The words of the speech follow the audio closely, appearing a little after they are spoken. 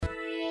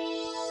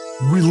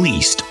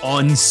Released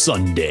on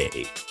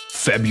Sunday,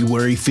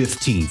 February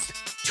 15th,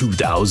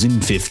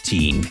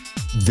 2015.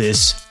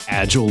 This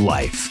Agile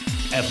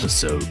Life,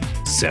 episode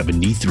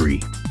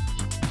 73.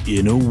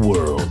 In a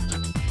world.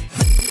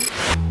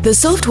 The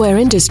software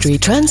industry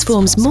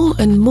transforms more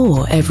and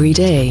more every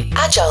day.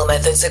 Agile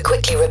methods are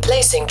quickly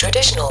replacing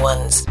traditional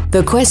ones.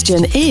 The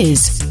question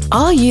is,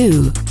 are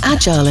you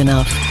agile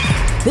enough?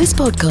 This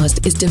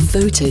podcast is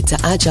devoted to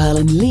agile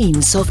and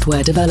lean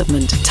software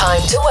development.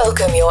 Time to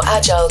welcome your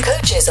agile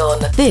coaches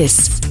on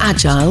This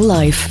Agile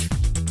Life.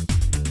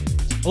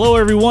 Hello,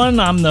 everyone.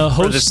 I'm the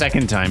host for the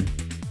second time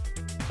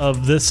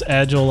of This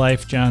Agile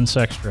Life, John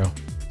Sextro.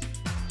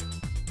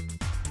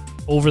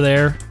 Over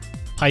there,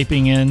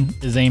 piping in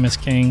is Amos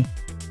King,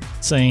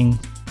 saying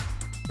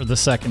for the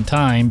second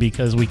time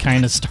because we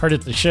kind of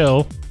started the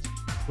show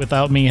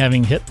without me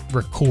having hit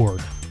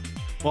record.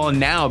 Well,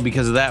 now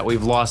because of that,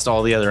 we've lost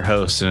all the other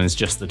hosts, and it's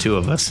just the two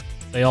of us.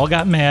 They all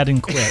got mad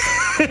and quit.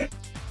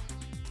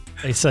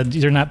 They said,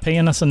 you're not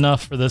paying us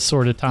enough for this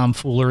sort of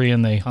tomfoolery,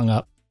 and they hung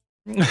up.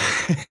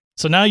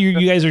 So now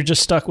you guys are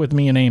just stuck with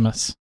me and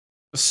Amos.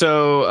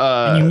 So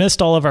and you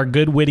missed all of our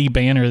good, witty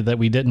banter that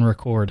we didn't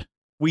record.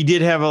 We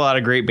did have a lot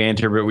of great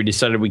banter, but we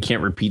decided we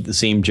can't repeat the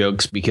same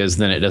jokes because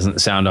then it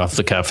doesn't sound off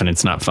the cuff and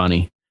it's not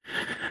funny.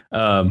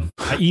 I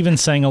even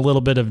sang a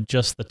little bit of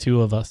just the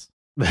two of us.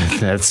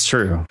 That's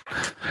true.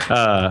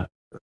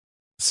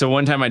 So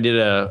one time I did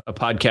a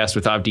podcast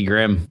with Opti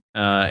Grimm,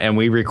 and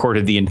we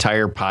recorded the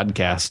entire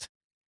podcast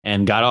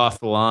and got off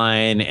the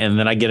line. And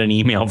then I get an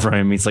email from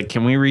him. He's like,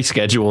 "Can we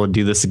reschedule and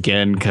do this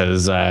again?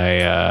 Because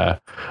I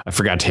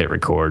forgot to hit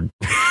record."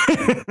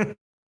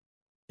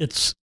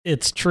 It's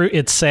true.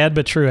 It's sad,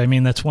 but true. I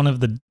mean, that's one of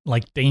the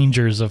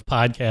dangers of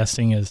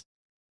podcasting is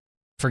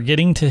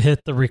forgetting to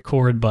hit the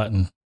record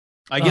button.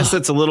 I guess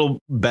that's a little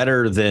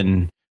better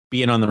than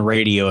being on the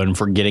radio and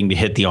forgetting to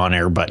hit the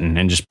on-air button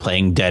and just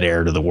playing dead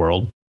air to the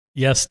world.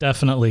 Yes,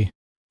 definitely.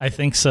 I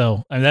think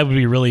so. I mean, that would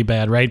be really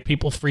bad, right?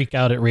 People freak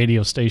out at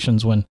radio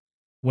stations when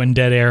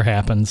dead air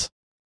happens.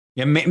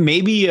 Yeah,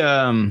 maybe.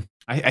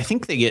 I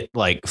think they get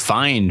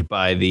fined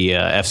by the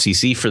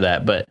FCC for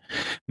that, but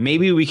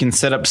maybe we can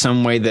set up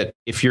some way that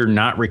if you're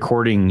not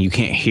recording, you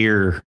can't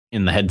hear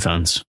in the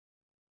headphones.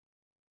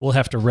 We'll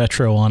have to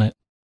retro on it.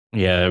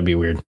 Yeah, that'd be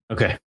weird.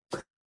 Okay.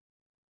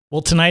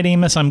 Well, tonight,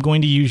 Amos, I'm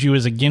going to use you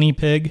as a guinea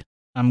pig.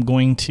 I'm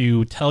going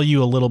to tell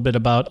you a little bit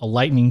about a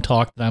lightning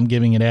talk that I'm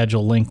giving at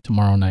Agile Link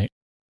tomorrow night.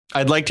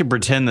 I'd like to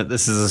pretend that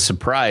this is a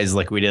surprise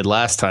like we did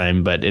last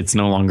time, but it's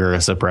no longer a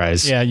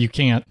surprise. Yeah, you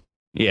can't.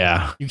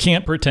 Yeah. You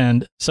can't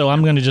pretend. So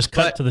I'm going to just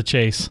cut to the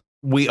chase.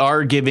 We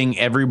are giving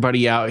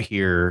everybody out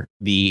here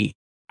the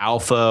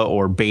alpha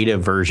or beta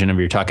version of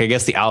your talk. I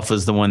guess the alpha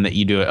is the one that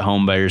you do at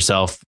home by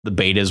yourself. The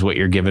beta is what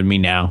you're giving me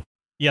now.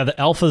 Yeah, the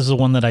alpha is the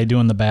one that I do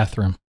in the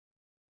bathroom.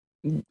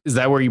 Is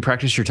that where you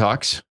practice your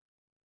talks?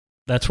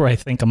 That's where I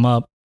think them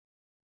up.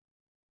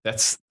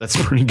 That's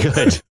pretty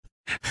good.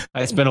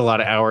 I spent a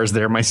lot of hours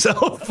there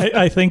myself.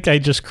 I think I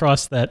just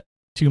crossed that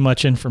too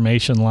much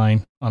information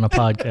line on a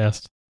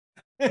podcast.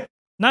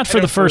 Not for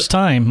the first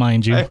time,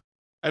 mind you.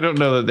 I don't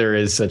know that there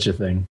is such a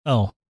thing.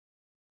 Oh.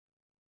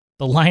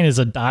 The line is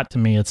a dot to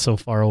me. It's so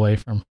far away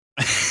from.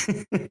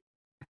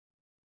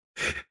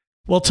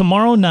 Well,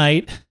 tomorrow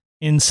night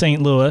in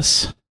St.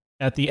 Louis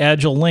at the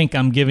Agile Link,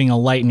 I'm giving a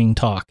lightning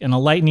talk. And a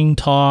lightning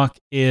talk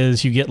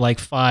is you get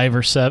 5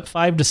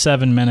 to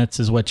 7 minutes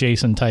is what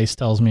Jason Tice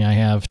tells me I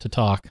have to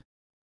talk.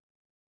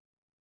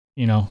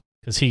 You know,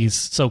 because he's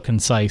so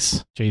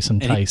concise, Jason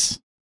Tice.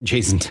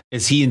 Jason,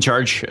 is he in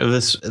charge of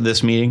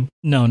this meeting?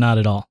 No, not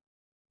at all.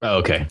 Oh,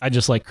 okay. I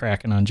just like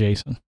cracking on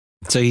Jason.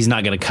 So he's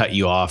not going to cut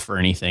you off or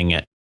anything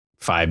at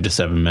 5 to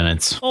 7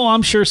 minutes. Oh,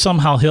 I'm sure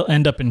somehow he'll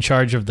end up in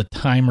charge of the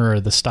timer or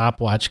the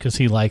stopwatch because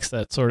he likes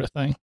that sort of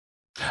thing.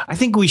 I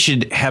think we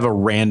should have a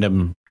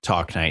random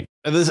talk night.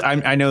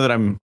 I know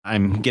that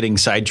I'm getting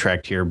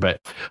sidetracked here,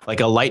 but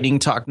a lightning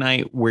talk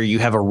night where you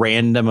have a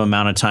random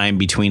amount of time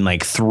between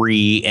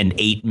 3 and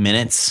 8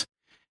 minutes,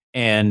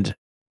 and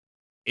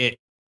it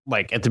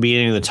at the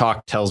beginning of the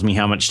talk tells me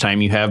how much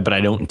time you have, but I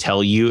don't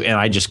tell you, and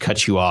I just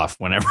cut you off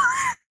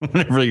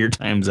whenever your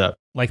time's up.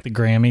 Like the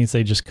Grammys,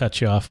 they just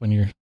cut you off when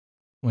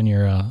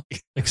your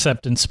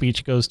acceptance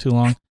speech goes too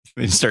long.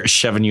 They start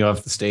shoving you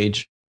off the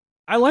stage.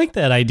 I like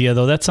that idea,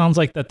 though. That sounds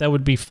like that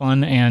would be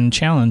fun and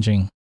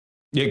challenging.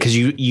 Yeah, because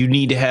you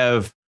need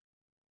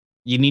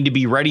to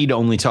be ready to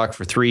only talk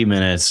for 3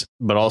 minutes,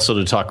 but also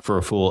to talk for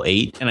a full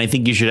 8. And I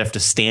think you should have to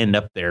stand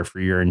up there for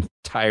your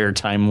entire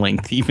time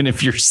length, even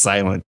if you're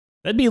silent.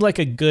 That'd be like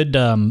a good,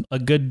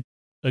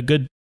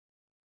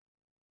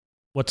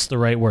 what's the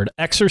right word?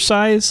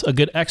 Exercise? A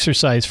good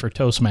exercise for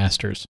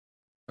Toastmasters.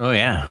 Oh,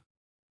 yeah.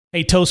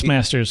 Hey,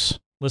 Toastmasters,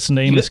 listen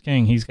to Amos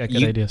King. He's got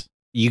good ideas.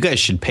 You guys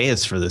should pay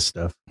us for this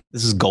stuff.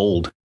 This is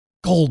gold.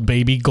 Gold,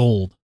 baby,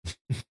 gold.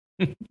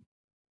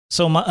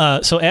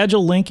 So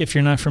Agile Link, if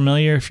you're not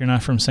familiar, if you're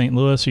not from St.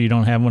 Louis or you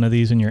don't have one of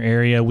these in your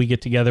area, we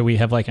get together. We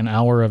have an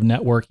hour of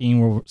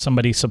networking where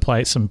somebody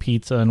supplies some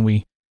pizza and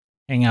we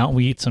hang out,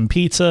 we eat some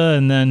pizza,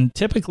 and then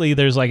typically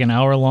there's an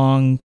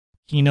hour-long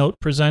keynote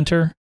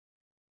presenter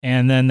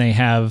And then they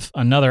have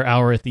another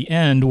hour at the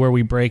end where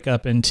we break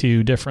up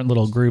into different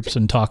little groups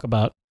and talk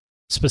about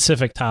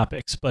specific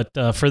topics. But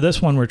for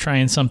this one, we're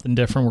trying something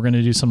different. We're going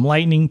to do some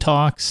lightning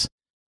talks.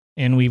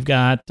 And we've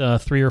got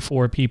 3 or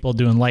 4 people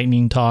doing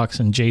lightning talks.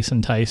 And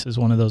Jason Tice is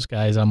one of those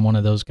guys. I'm one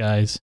of those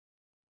guys.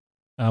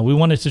 We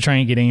wanted to try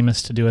and get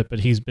Amos to do it, but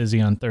he's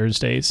busy on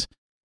Thursdays.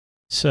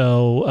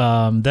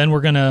 So then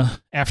we're going to,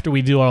 after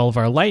we do all of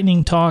our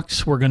lightning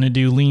talks, we're going to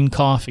do lean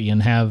coffee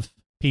and have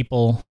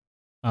people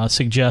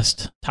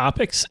suggest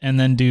topics and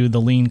then do the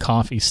lean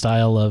coffee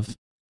style of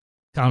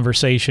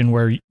conversation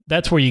where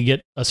that's where you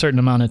get a certain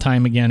amount of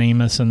time again,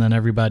 Amos, and then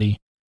everybody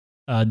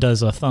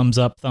does a thumbs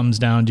up, thumbs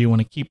down. Do you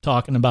want to keep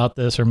talking about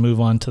this or move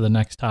on to the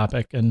next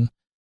topic? And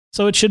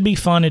so it should be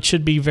fun. It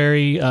should be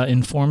very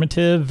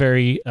informative,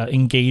 very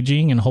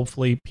engaging, and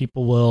hopefully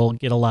people will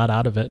get a lot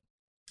out of it.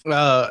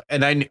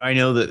 And I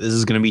know that this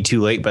is going to be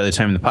too late by the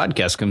time the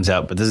podcast comes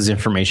out, but this is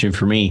information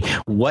for me.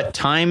 What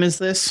time is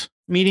this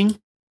meeting?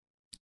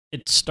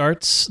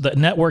 The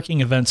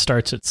networking event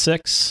starts at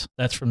 6.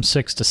 That's from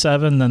 6 to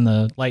 7. Then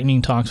the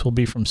lightning talks will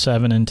be from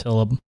 7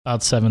 until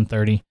about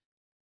 7:30.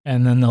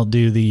 And then they'll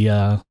do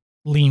the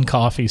lean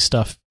coffee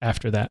stuff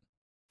after that.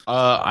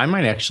 I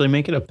might actually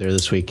make it up there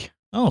this week.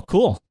 Oh,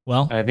 cool.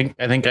 Well, I think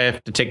I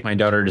have to take my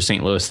daughter to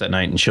St. Louis that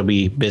night, and she'll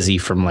be busy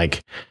from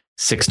like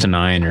 6 to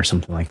 9 or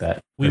something like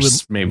that.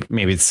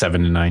 Maybe it's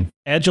 7 to 9.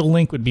 Agile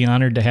Link would be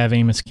honored to have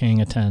Amos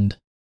King attend.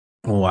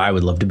 Oh, I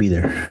would love to be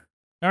there.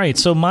 All right,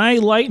 so my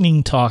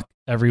lightning talk,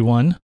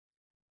 everyone,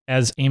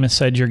 as Amos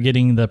said, you're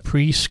getting the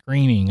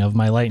pre-screening of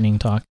my lightning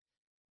talk,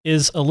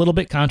 is a little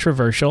bit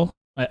controversial,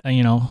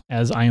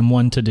 as I am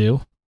one to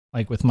do,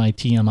 like with my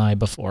TMI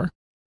before.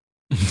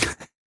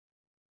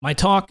 My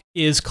talk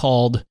is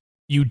called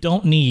You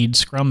Don't Need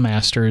Scrum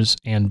Masters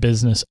and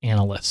Business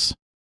Analysts.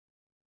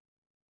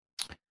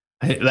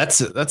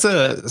 That's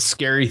a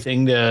scary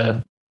thing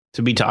to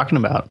be talking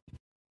about.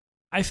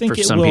 I think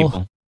for some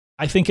people.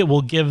 I think it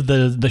will give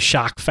the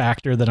shock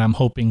factor that I'm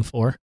hoping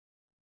for.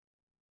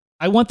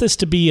 I want this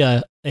to be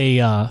a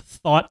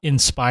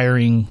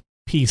thought-inspiring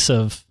piece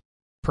of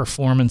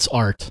performance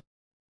art.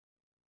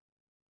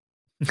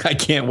 I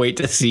can't wait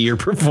to see your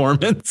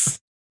performance.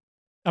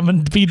 I'm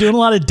going to be doing a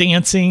lot of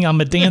dancing. I'm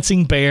a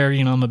dancing bear.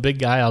 I'm a big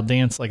guy. I'll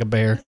dance like a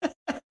bear.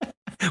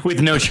 With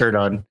no shirt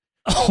on.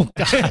 Oh,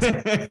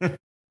 God.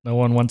 No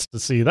one wants to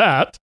see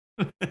that.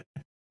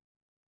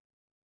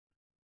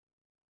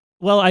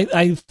 Well,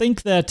 I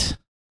think that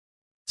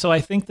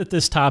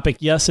this topic,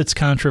 yes, it's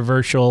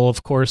controversial.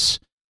 Of course,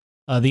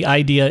 the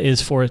idea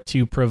is for it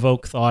to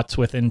provoke thoughts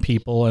within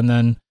people and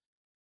then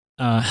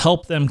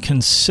help them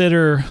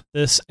consider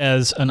this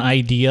as an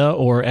idea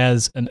or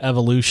as an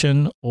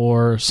evolution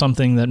or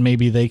something that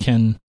maybe they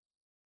can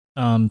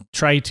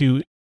try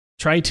to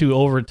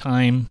over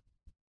time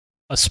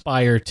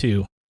aspire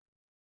to.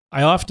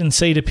 I often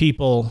say to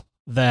people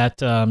that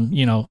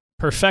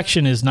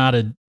perfection is not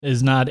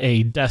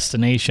a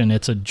destination,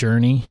 it's a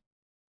journey.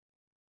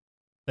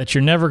 That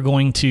you're never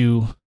going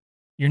to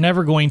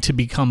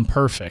become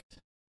perfect.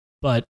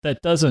 But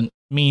that doesn't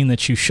mean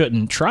that you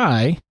shouldn't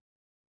try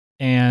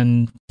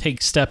and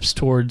take steps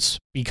towards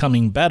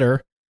becoming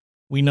better.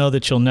 We know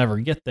that you'll never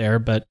get there,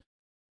 but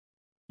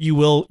you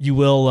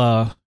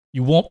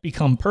won't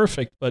become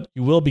perfect, but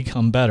you will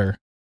become better.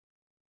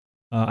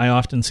 I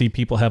often see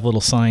people have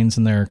little signs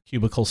in their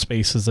cubicle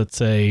spaces that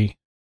say,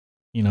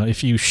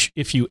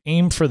 if you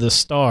aim for the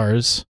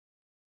stars,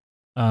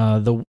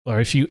 or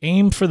if you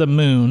aim for the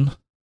moon,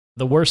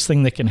 the worst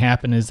thing that can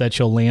happen is that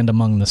you'll land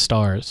among the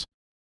stars.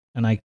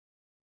 And I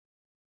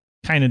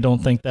kind of don't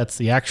think that's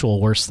the actual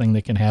worst thing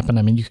that can happen.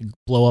 I mean, you could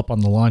blow up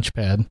on the launch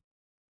pad.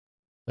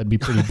 That'd be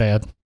pretty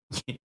bad.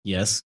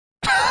 Yes.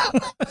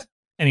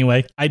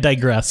 Anyway, I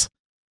digress.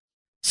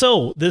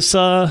 So this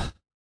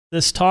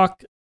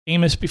talk,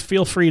 Amos,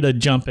 feel free to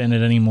jump in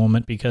at any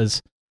moment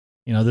because,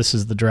 this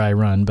is the dry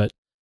run. But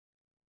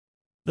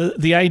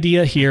the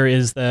idea here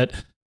is that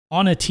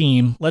on a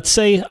team, let's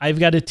say I've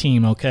got a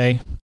team, okay?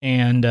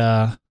 And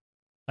an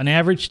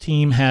average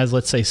team has,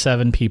 let's say,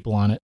 7 people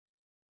on it.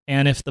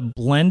 And if the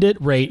blended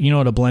rate, you know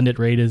what a blended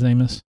rate is,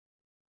 Amos?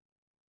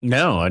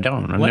 No, I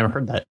don't. I've never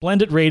heard that.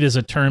 Blended rate is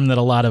a term that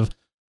a lot of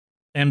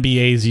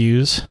MBAs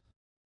use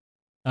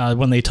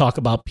when they talk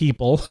about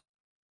people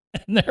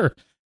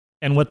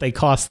and what they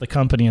cost the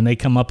company, and they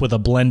come up with a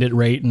blended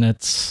rate, and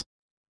it's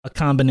a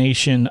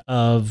combination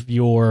of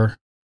your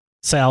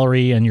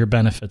salary and your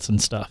benefits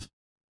and stuff.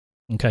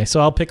 Okay, so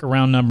I'll pick a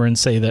round number and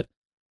say that.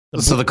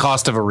 So the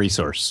cost of a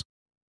resource.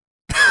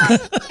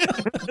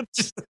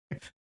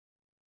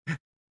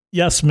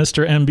 Yes,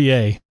 Mr.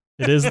 MBA,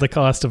 it is the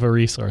cost of a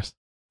resource.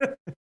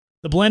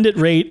 The blended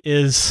rate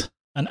is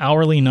an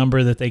hourly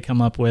number that they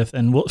come up with,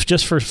 and we'll,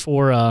 just for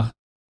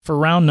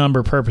round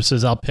number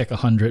purposes, I'll pick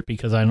 100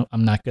 because I'm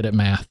not good at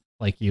math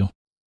like you.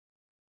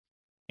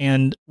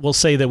 And we'll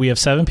say that we have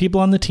 7 people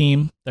on the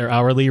team. Their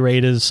hourly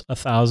rate is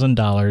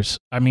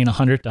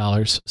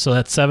 $100. So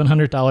that's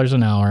 $700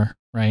 an hour,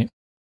 right?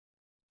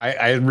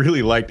 I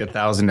really liked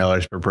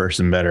 $1,000 per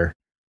person better.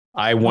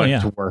 I want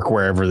to work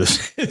wherever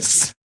this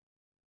is.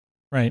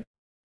 Right.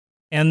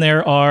 And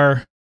there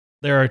are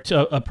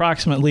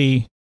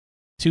approximately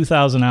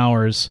 2,000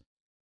 hours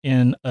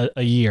in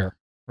a year,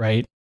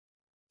 right?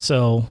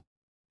 So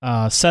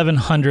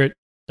 $700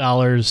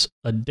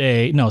 a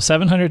day, no,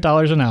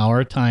 $700 an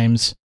hour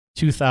times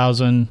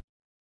 2,000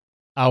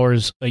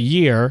 hours a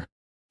year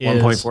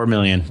is $1.4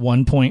 million.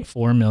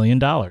 $1.4 million,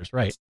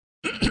 right?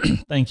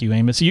 Thank you,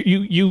 Amos.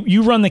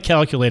 You run the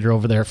calculator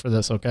over there for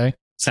this, okay?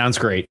 Sounds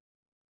great.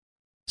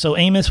 So,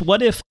 Amos,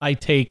 what if I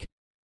take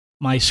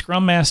my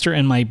Scrum Master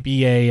and my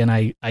BA and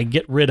I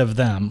get rid of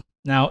them?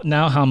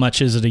 Now how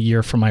much is it a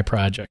year for my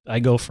project? I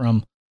go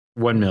from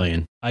 1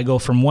 million. I go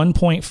from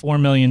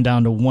 1.4 million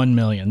down to 1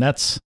 million.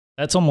 That's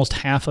almost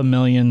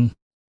 $500,000,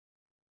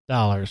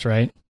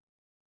 right?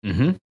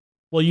 Mm-hmm.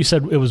 Well, you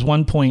said it was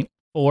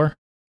 1.4.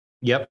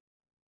 Yep.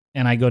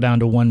 And I go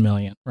down to 1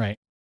 million, right?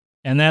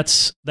 And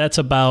that's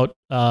about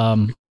a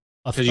third.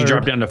 Because you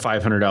drop down to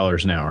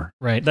 $500 an hour.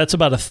 Right. That's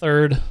about a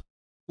third,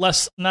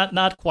 less,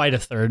 not quite a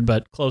third,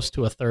 but close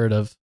to a third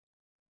of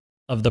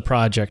the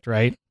project,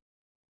 right?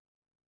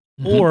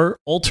 Mm-hmm. Or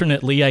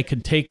alternately, I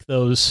could take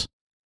those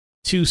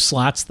 2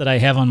 slots that I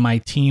have on my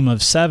team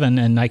of 7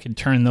 and I could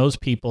turn those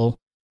people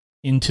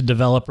into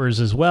developers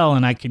as well,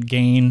 and I could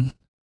gain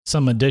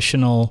some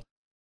additional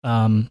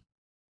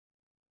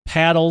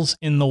paddles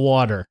in the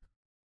water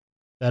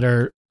that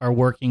are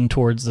working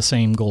towards the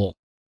same goal.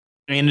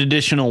 And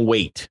additional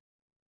weight.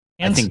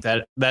 And I think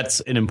that's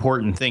an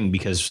important thing,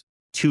 because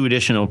 2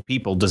 additional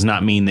people does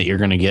not mean that you're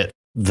going to get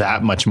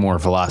that much more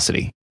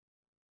velocity.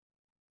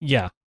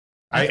 Yeah.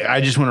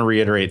 I just want to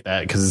reiterate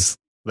that, because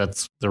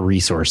that's the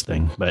resource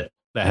thing, but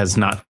that has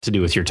not to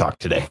do with your talk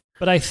today.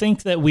 But I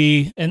think that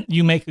and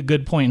you make a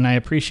good point, and I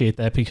appreciate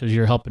that because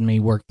you're helping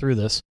me work through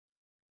this.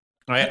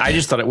 I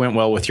just thought it went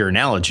well with your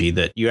analogy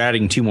that you're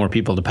adding 2 more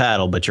people to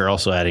paddle, but you're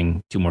also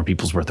adding 2 more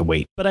people's worth of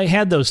weight. But I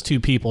had those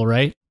 2 people,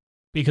 right?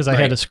 Because I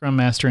had a Scrum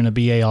Master and a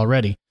BA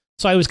already.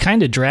 So I was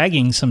kind of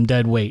dragging some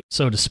dead weight,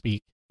 so to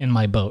speak, in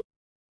my boat.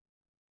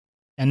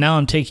 And now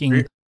I'm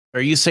taking...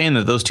 Are you saying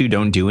that those 2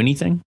 don't do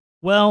anything?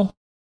 Well,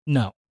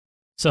 no.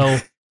 So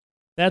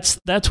that's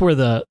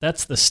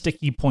the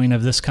sticky point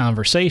of this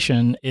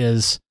conversation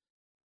is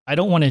I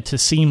don't want it to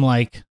seem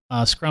like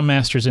Scrum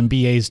Masters and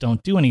BAs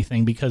don't do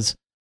anything, because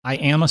I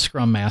am a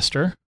Scrum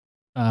Master.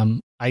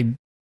 I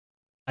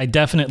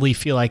definitely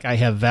feel like I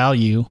have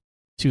value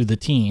to the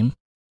team.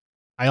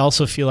 I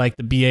also feel like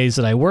the BAs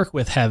that I work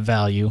with have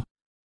value.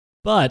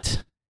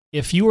 But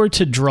if you were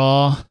to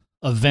draw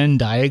a Venn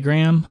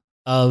diagram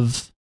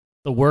of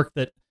the work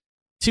that...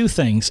 2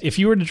 things. If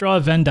you were to draw a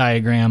Venn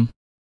diagram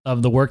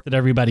of the work that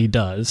everybody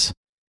does,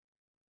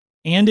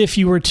 and if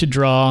you were to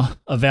draw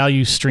a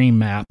value stream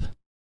map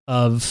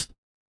of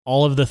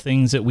all of the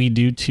things that we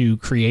do to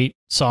create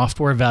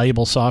software,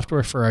 valuable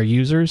software for our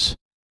users,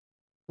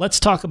 let's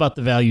talk about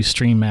the value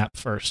stream map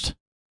first.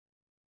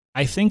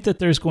 I think that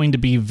there's going to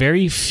be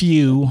very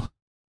few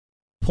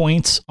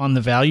points on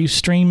the value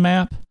stream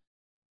map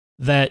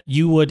that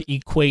you would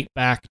equate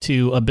back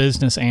to a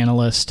business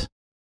analyst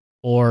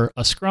or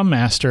a Scrum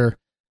Master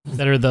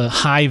that are the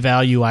high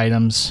value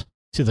items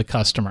to the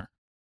customer.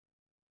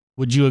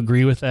 Would you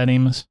agree with that,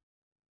 Amos?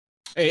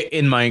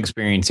 In my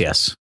experience,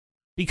 yes.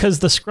 Because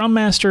the Scrum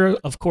Master,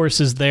 of course,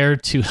 is there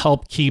to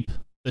help keep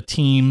the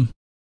team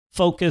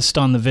focused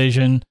on the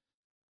vision,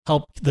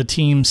 help the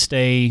team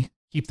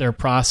keep their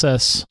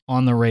process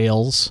on the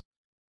rails,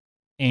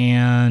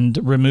 and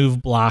remove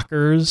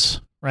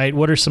blockers, right?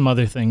 What are some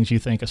other things you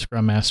think a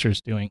Scrum Master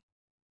is doing?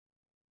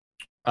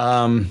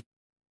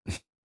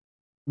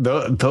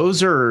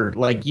 Those are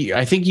like,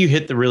 I think you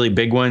hit the really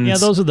big ones. Yeah,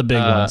 those are the big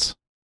ones.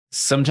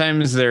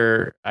 Sometimes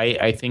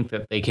I think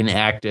that they can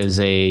act as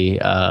a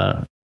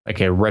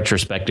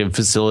retrospective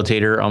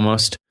facilitator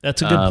almost.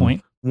 That's a good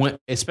point.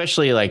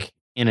 Especially like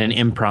in an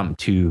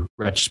impromptu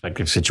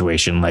retrospective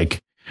situation, like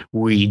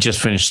we just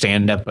finished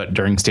stand up, but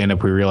during stand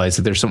up we realized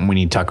that there's something we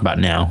need to talk about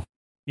now.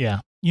 Yeah.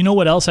 You know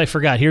what else I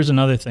forgot? Here's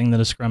another thing that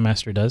a Scrum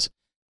Master does,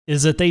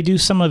 is that they do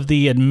some of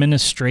the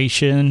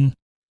administrative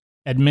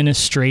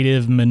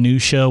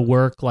minutia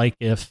work, like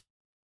if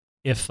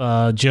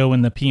Joe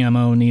in the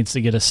PMO needs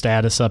to get a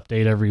status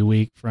update every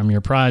week from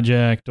your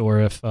project, or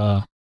if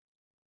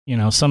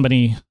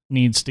somebody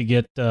needs to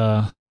get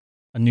a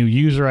new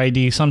user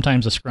ID.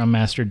 Sometimes a Scrum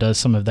Master does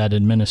some of that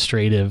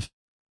administrative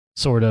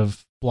sort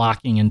of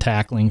blocking and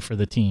tackling for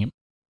the team.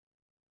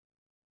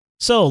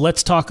 So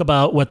let's talk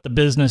about what the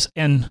business,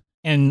 and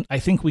I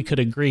think we could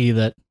agree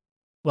that,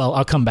 well,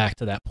 I'll come back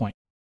to that point.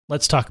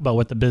 Let's talk about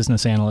what the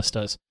business analyst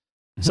does.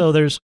 So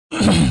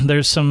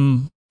there's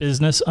some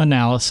business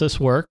analysis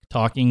work,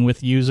 talking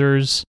with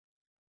users,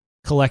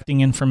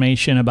 collecting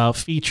information about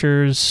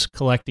features,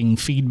 collecting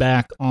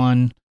feedback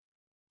on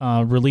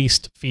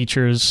released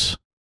features,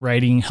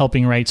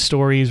 helping write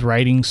stories,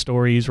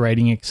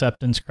 writing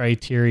acceptance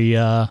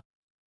criteria.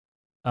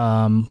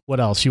 What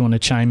else? You want to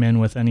chime in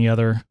with any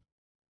other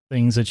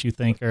things that you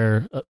think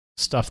are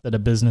stuff that a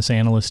business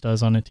analyst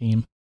does on a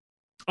team?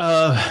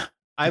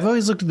 I've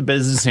always looked at the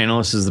business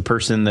analyst as the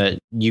person that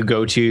you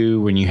go to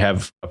when you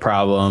have a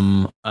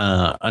problem,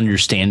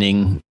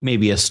 understanding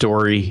maybe a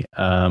story.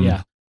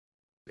 And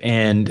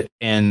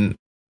you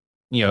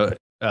know,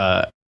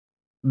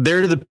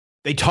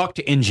 they talk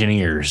to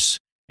engineers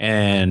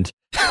and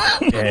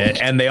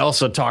and they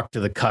also talk to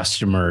the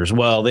customers.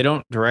 Well, they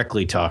don't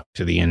directly talk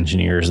to the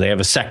engineers. They have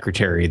a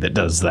secretary that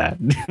does that.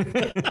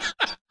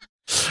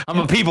 I'm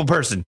a people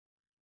person.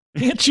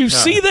 Can't you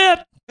see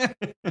that?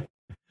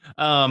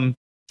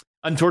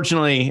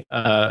 Unfortunately,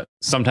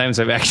 sometimes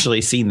I've actually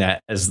seen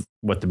that as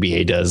what the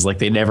BA does. Like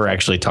they never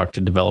actually talk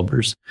to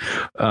developers,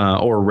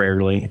 or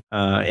rarely.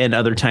 And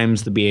other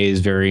times the BA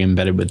is very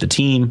embedded with the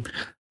team.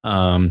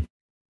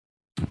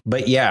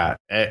 But yeah,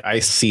 I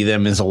see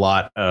them as a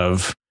lot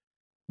of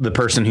the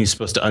person who's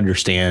supposed to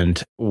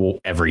understand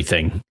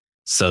everything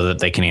so that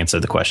they can answer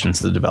the questions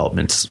the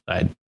development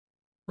side.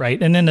 Right.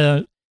 And in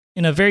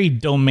a very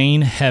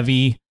domain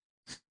heavy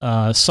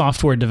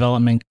software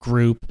development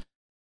group,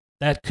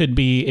 that could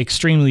be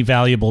extremely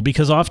valuable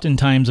because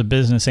oftentimes a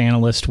business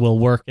analyst will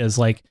work as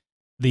like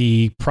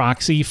the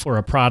proxy for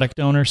a product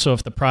owner. So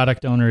if the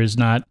product owner is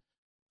not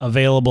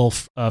available,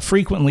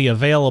 frequently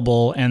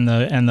available, and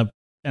the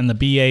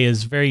BA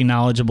is very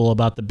knowledgeable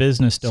about the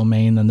business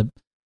domain,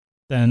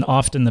 then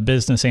often the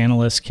business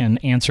analyst can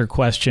answer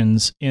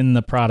questions in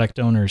the product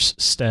owner's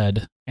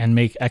stead and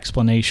make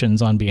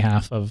explanations on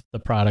behalf of the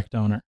product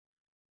owner.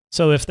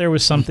 So if there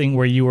was something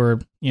where you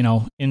were,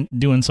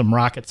 doing some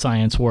rocket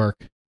science work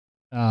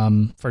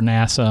for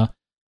NASA,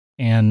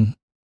 and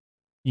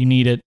you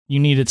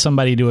needed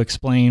somebody to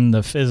explain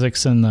the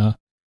physics and the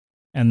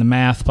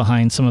math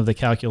behind some of the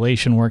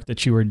calculation work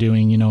that you were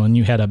doing, and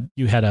you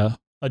had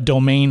a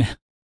domain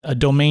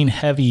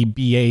heavy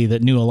BA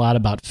that knew a lot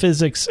about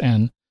physics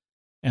and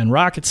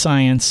rocket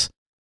science,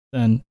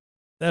 then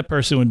that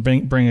person would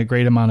bring a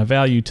great amount of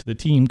value to the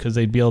team because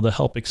they'd be able to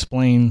help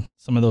explain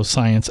some of those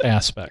science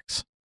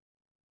aspects.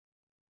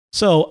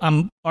 So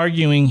I'm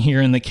arguing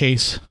here in the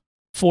case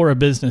for a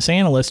business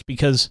analyst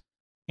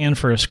and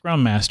for a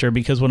Scrum Master,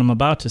 because what I'm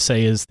about to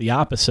say is the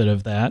opposite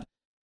of that.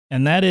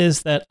 And that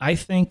is that I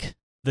think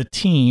the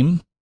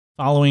team,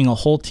 following a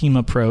whole team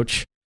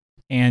approach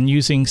and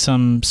using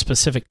some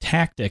specific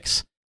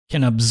tactics,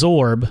 can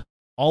absorb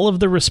all of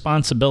the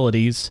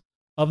responsibilities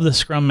of the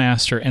Scrum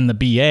Master and the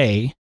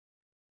BA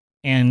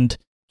and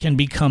can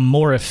become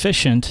more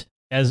efficient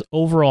as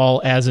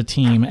a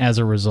team as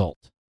a result.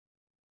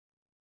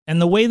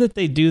 And the way that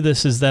they do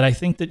this is that I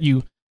think that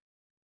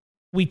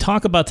we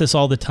talk about this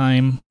all the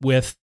time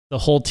with the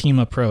whole team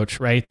approach,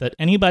 right? That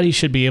anybody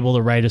should be able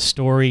to write a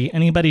story.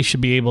 Anybody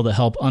should be able to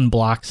help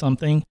unblock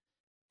something.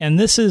 And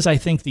this is, I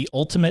think, the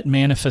ultimate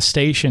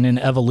manifestation and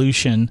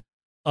evolution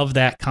of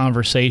that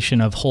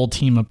conversation of whole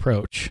team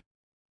approach.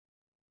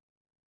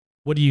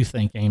 What do you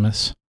think,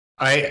 Amos?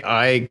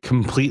 I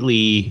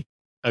completely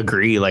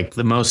agree. Like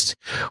the most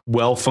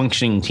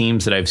well-functioning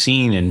teams that I've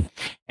seen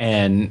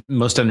and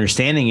most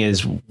understanding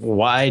is,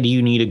 why do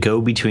you need a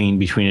go-between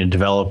between a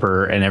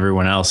developer and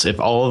everyone else? If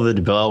all of the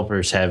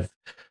developers have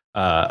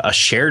a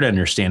shared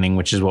understanding,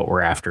 which is what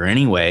we're after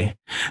anyway,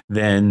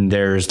 then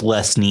there's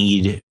less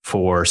need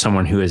for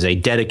someone who is a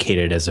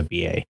dedicated as a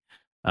BA,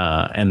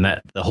 and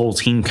that the whole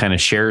team kind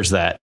of shares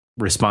that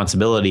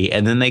responsibility,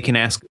 and then they can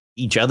ask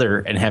each other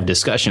and have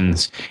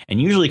discussions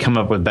and usually come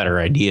up with better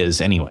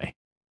ideas anyway.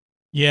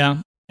 Yeah.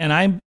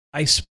 And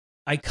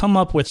I come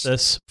up with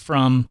this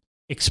from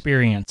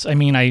experience. I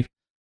mean,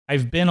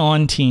 I've been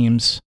on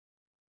teams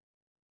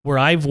where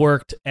I've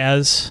worked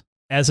as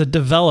a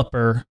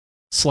developer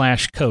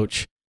 /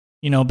 coach.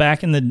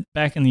 Back in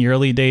the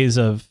early days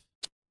of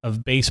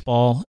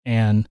baseball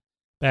and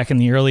back in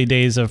the early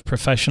days of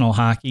professional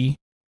hockey,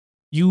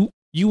 you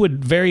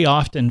would very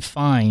often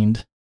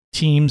find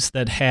teams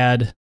that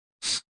had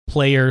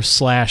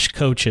players /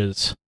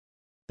 coaches.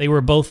 They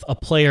were both a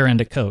player and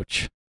a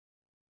coach.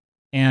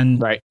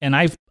 And right. And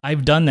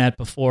I've done that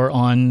before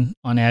on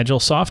agile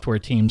software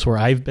teams where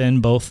I've been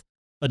both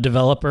a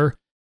developer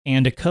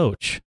and a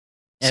coach.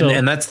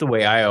 And that's the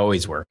way I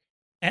always work.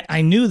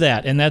 I knew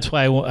that, and that's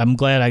why I'm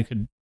glad I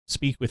could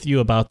speak with you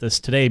about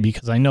this today,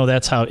 because I know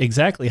that's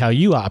exactly how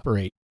you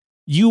operate.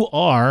 You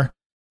are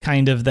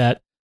kind of that.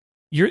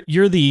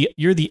 You're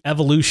the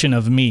evolution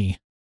of me.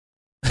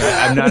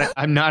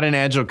 I'm not an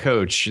agile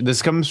coach.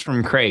 This comes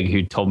from Craig,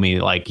 who told me,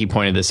 like, he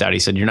pointed this out. He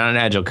said, "You're not an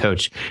agile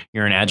coach.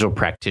 You're an agile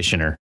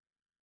practitioner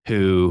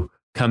who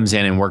comes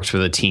in and works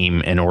with a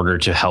team in order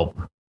to help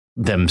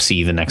them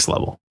see the next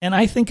level." And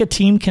I think a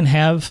team can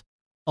have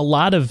a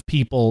lot of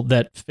people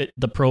that fit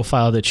the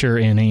profile that you're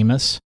in,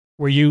 Amos,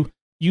 where you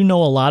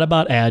know a lot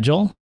about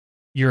agile.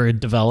 You're a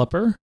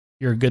developer.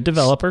 You're a good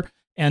developer.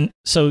 And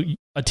so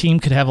a team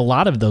could have a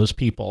lot of those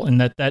people,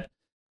 and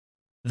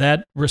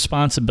that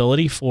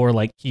responsibility for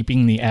like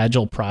keeping the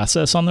agile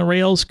process on the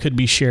rails could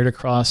be shared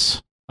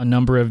across a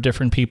number of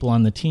different people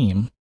on the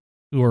team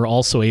who are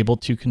also able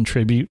to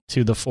contribute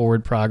to the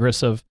forward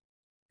progress of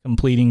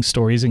completing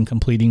stories and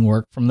completing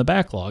work from the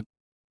backlog.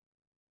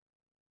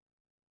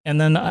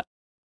 And then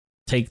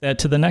take that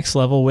to the next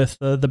level with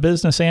the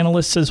business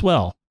analysts as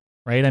well.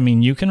 right? I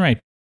mean, you can write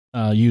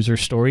user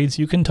stories.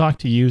 You can talk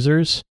to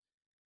users.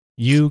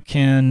 You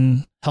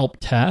can help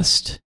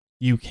test.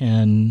 You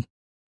can,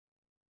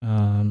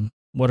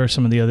 what are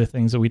some of the other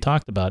things that we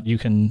talked about? You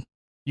can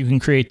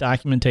create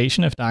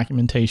documentation if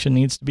documentation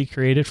needs to be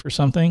created for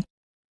something.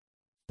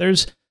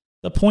 There's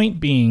the point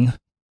being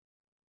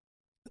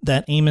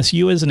that Amos,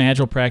 you as an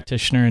Agile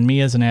practitioner and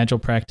me as an Agile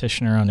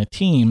practitioner on a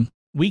team,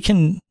 we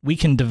can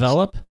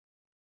develop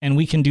and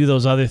we can do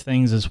those other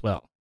things as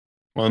well.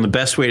 Well, and the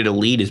best way to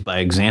lead is by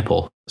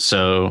example.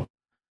 So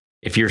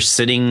if you're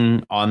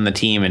sitting on the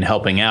team and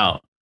helping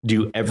out,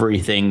 do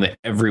everything that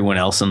everyone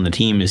else on the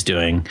team is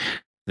doing,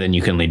 then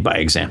you can lead by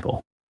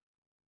example.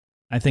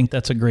 I think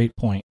that's a great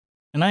point.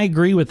 And I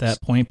agree with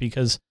that point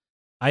because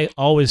I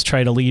always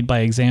try to lead by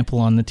example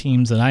on the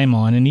teams that I'm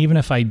on. And even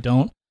if I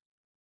don't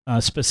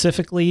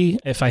specifically,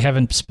 if I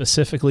haven't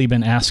specifically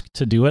been asked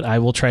to do it, I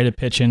will try to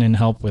pitch in and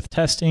help with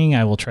testing.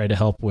 I will try to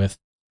help with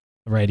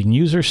writing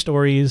user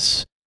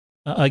stories.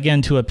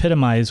 Again, to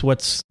epitomize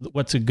what's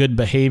a good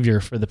behavior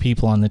for the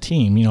people on the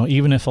team. You know,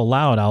 even if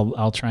allowed,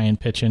 I'll try and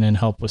pitch in and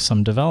help with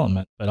some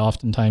development. But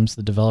oftentimes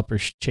the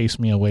developers chase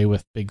me away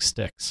with big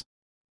sticks.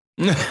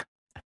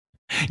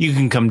 You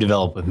can come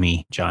develop with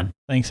me, John.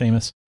 Thanks,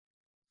 Amos.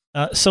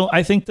 So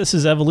I think this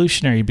is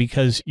evolutionary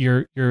because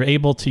you're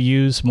able to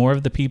use more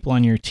of the people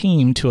on your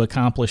team to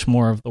accomplish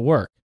more of the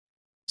work.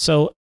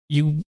 So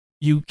you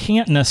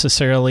can't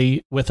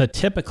necessarily, with a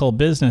typical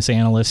business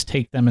analyst,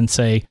 take them and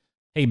say,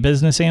 hey,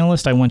 business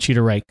analyst, I want you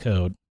to write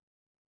code.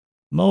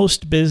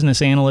 Most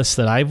business analysts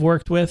that I've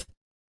worked with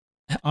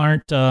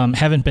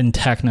haven't been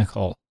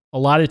technical. A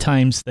lot of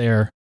times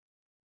they're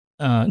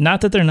not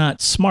that they're not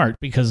smart,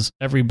 because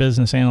every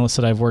business analyst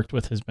that I've worked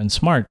with has been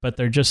smart, but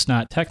they're just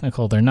not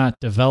technical. They're not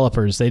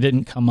developers. They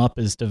didn't come up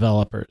as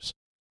developers.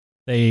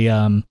 They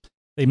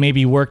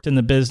maybe worked in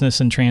the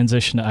business and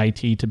transitioned to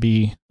IT to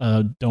be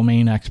a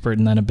domain expert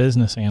and then a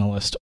business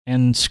analyst.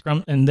 And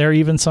there are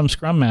even some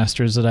Scrum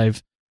Masters that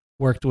I've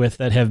worked with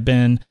that have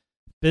been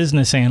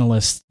business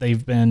analysts.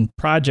 They've been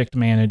project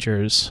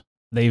managers.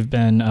 They've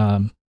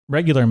been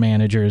regular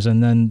managers,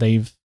 and then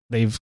they've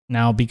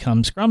now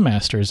become Scrum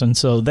Masters. And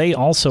so they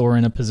also are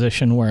in a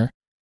position where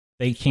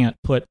they can't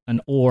put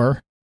an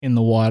oar in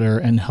the water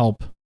and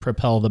help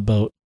propel the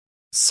boat.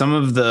 Some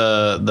of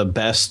the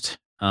best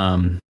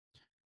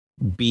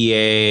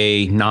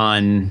BA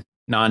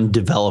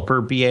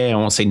non-developer BA, I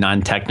won't say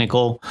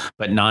non-technical,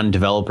 but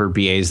non-developer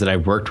BAs that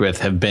I've worked with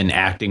have been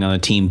acting on the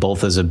team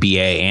both as a BA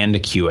and a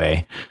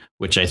QA,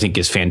 which I think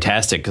is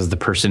fantastic because the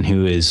person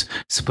who is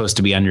supposed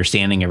to be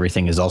understanding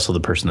everything is also the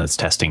person that's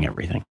testing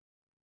everything.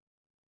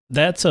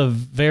 That's a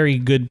very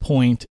good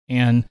point,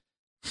 and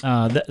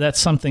that's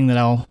something that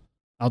I'll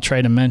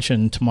try to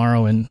mention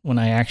tomorrow. And when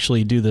I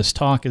actually do this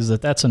talk, is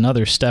that's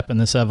another step in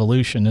this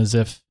evolution. Is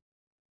if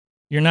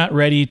you're not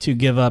ready to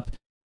give up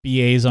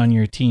BAs on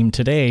your team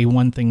today,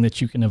 one thing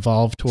that you can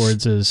evolve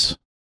towards is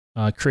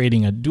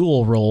creating a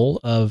dual role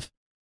of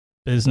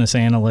business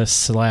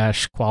analyst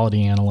 /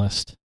 quality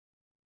analyst.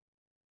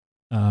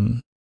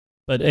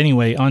 But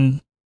anyway,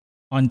 on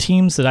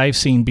teams that I've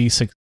seen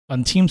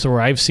on teams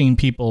where I've seen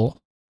people.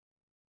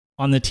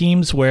 On the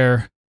teams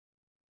that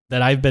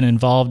I've been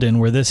involved in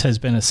where this has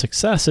been a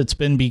success, it's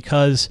been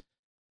because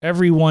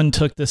everyone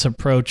took this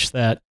approach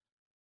that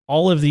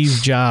all of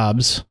these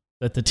jobs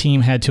that the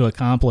team had to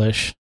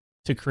accomplish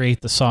to create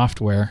the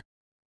software,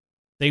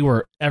 they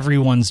were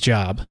everyone's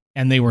job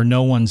and they were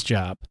no one's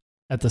job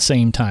at the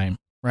same time,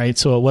 right?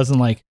 So it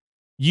wasn't like,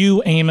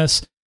 you,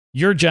 Amos,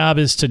 your job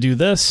is to do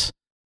this,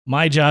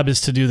 my job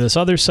is to do this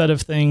other set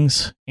of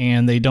things,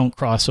 and they don't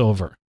cross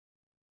over.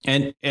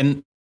 And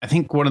I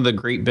think one of the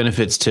great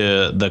benefits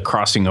to the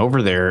crossing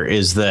over there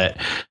is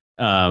that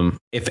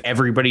if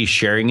everybody's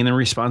sharing in the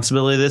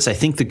responsibility of this, I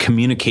think the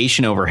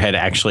communication overhead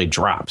actually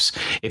drops.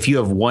 If you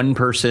have one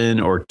person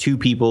or two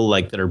people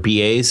that are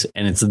BAs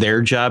and it's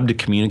their job to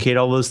communicate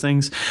all those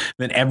things,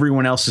 then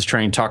everyone else is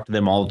trying to talk to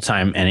them all the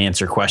time and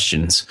answer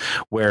questions.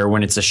 Where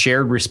when it's a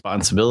shared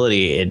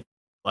responsibility,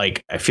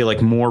 I feel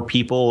like more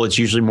people, it's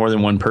usually more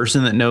than one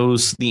person that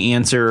knows the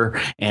answer,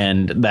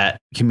 and that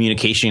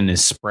communication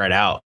is spread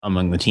out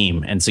among the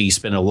team. And so you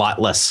spend a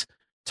lot less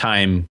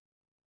time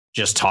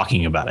just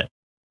talking about it.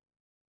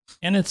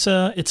 And it's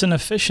an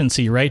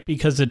efficiency, right?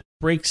 Because it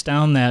breaks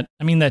down that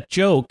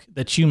joke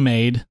that you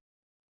made,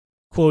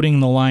 quoting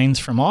the lines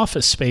from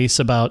Office Space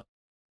about,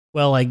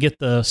 well, I get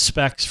the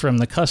specs from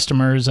the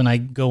customers and I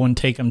go and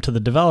take them to the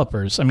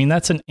developers. I mean,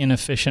 that's an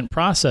inefficient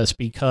process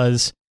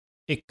because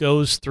it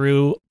goes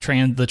through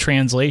the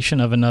translation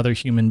of another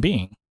human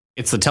being.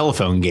 It's the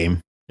telephone game.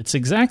 It's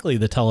exactly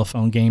the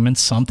telephone game, and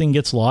something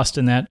gets lost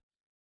in the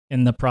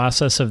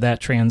process of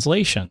that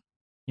translation.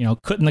 You know,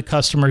 couldn't the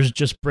customers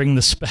just bring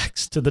the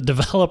specs to the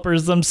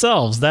developers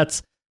themselves?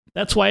 That's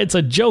why it's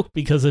a joke,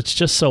 because it's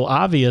just so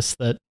obvious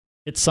that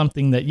it's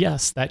something that,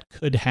 yes, that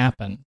could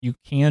happen. You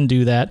can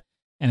do that,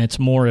 and it's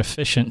more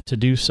efficient to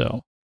do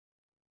so.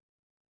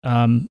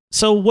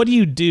 So what do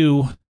you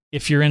do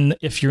if you're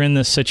in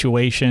this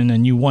situation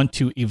and you want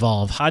to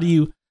evolve? How do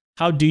you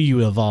how do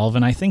you evolve?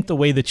 And I think the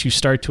way that you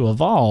start to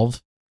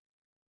evolve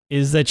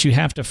is that you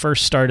have to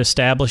first start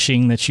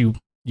establishing that you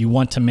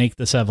want to make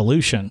this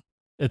evolution.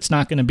 It's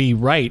not going to be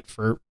right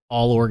for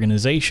all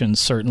organizations,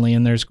 certainly,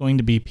 and there's going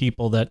to be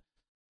people that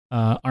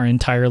are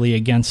entirely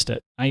against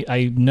it.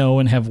 I know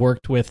and have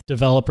worked with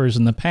developers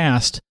in the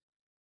past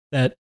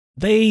that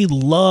they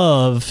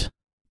love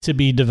to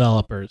be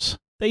developers.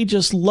 They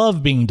just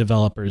love being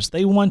developers.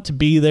 They want to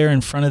be there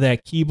in front of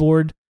that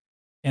keyboard,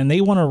 and they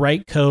want to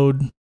write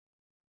code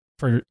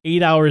for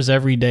 8 hours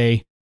every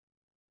day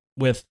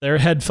with their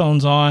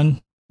headphones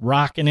on,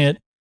 rocking it,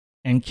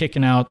 and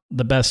kicking out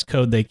the best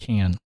code they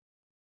can.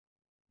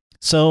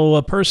 So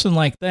a person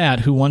like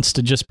that who wants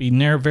to just be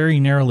very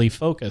narrowly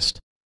focused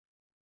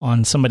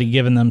on somebody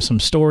giving them some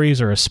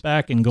stories or a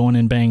spec and going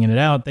and banging it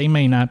out, they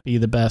may not be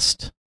the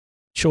best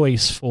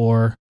choice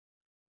for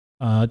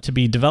to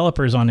be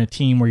developers on a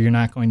team where you're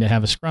not going to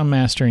have a Scrum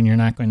Master and you're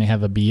not going to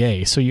have a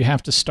BA. So you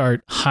have to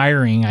start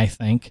hiring, I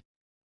think,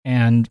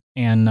 and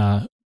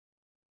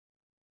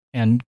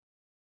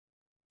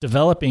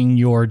developing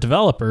your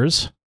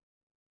developers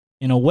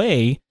in a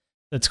way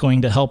that's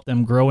going to help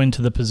them grow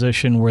into the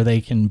position where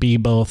they can be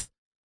both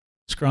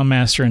Scrum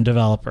Master and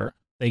developer.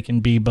 They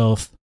can be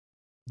both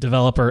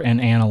developer and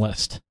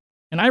analyst.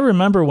 And I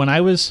remember when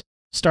I was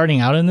starting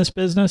out in this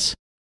business,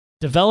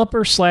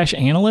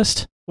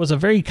 developer/analyst was a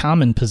very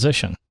common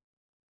position.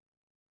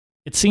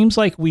 It seems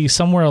like we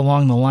somewhere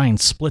along the line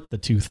split the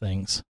two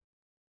things.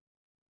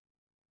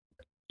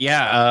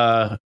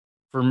 Yeah,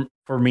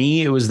 for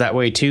me, it was that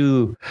way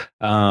too.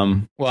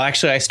 Well,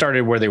 actually, I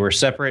started where they were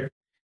separate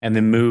and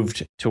then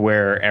moved to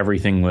where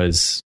everything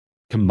was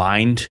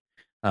combined.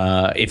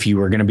 If you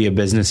were going to be a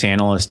business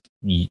analyst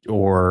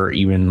or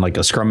even like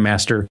a Scrum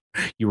Master,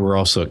 you were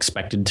also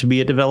expected to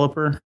be a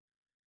developer.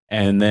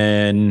 And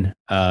then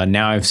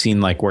now I've seen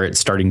like where it's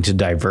starting to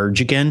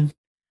diverge again.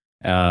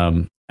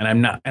 And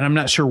I'm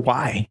not sure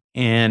why.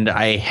 And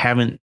I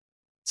haven't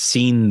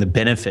seen the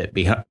benefit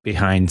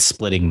behind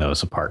splitting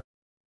those apart.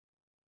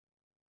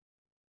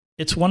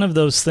 It's one of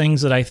those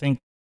things that I think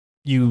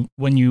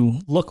when you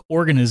look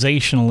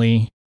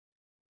organizationally,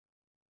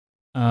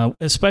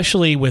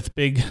 especially with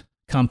big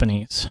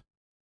companies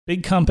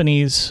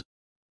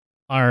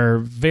are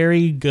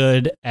very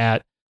good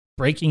at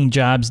breaking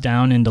jobs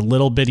down into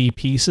little bitty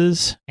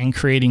pieces and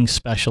creating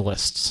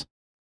specialists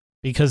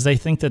because they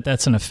think that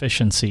that's an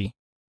efficiency,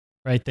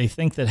 right? They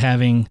think that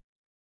having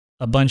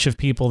a bunch of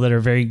people that are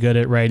very good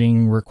at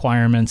writing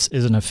requirements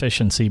is an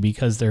efficiency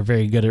because they're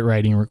very good at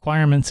writing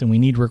requirements and we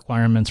need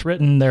requirements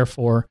written.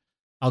 Therefore,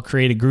 I'll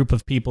create a group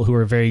of people who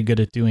are very good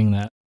at doing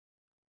that.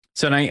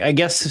 So and I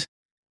guess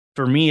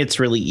for me, it's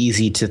really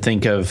easy to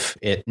think of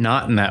it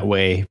not in that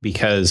way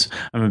because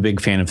I'm a big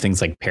fan of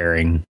things like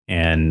pairing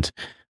and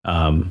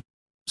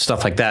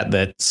stuff like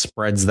that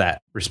spreads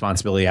that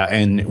responsibility out.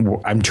 And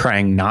I'm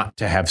trying not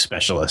to have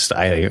specialists.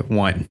 I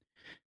want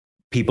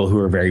people who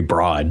are very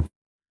broad.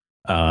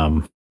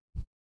 And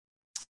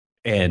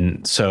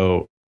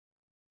so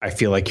I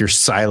feel like you're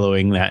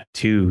siloing that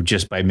too,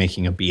 just by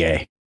making a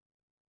BA.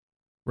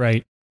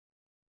 Right.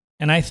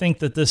 And I think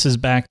that this is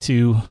back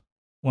to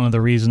one of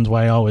the reasons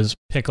why I always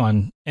pick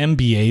on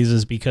MBAs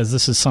is because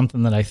this is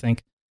something that I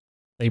think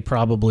they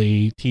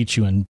probably teach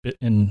you in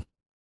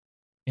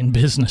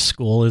business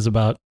school is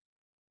about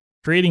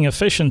creating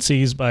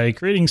efficiencies by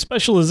creating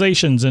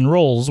specializations and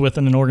roles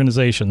within an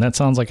organization. That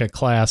sounds like a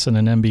class in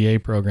an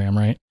MBA program,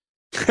 right?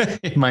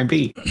 It might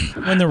be.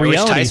 When the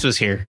reality, I wish Tice was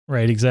here.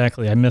 Right,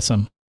 exactly. I miss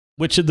him.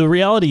 Which the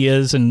reality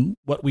is, and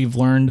what we've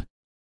learned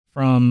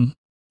from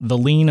the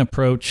lean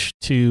approach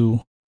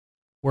to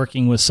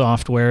working with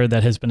software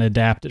that has been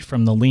adapted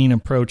from the lean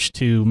approach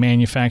to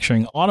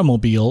manufacturing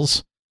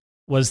automobiles,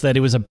 was that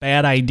it was a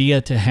bad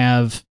idea to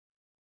have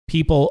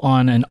people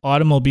on an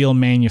automobile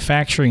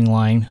manufacturing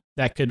line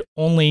that could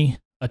only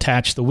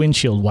attach the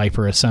windshield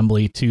wiper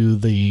assembly to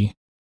the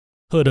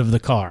hood of the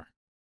car.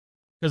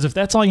 Because if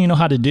that's all you know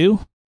how to do,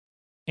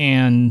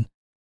 and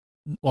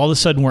all of a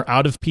sudden we're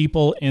out of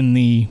people in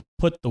the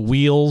put the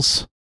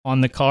wheels on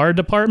the car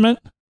department,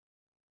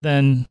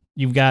 then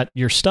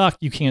you're stuck.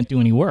 You can't do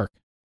any work,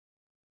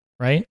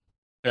 right?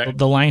 Okay.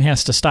 The line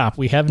has to stop.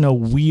 We have no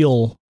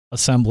wheel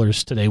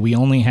assemblers today. We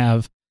only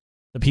have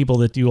the people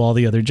that do all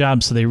the other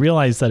jobs. So they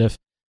realize that if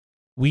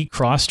we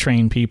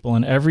cross-train people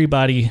and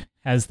everybody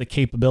has the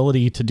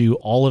capability to do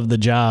all of the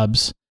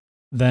jobs,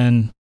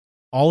 then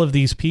all of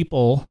these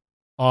people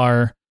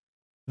are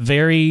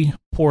very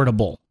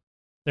portable.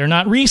 They're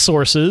not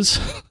resources.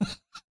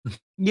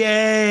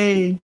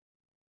 Yay!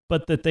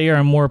 But that they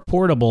are more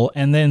portable,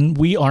 and then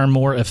we are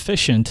more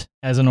efficient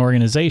as an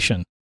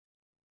organization.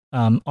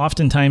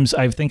 Oftentimes,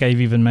 I think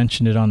I've even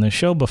mentioned it on the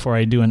show before,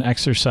 I do an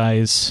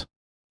exercise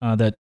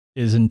that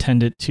is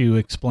intended to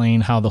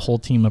explain how the whole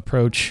team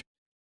approach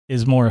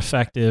is more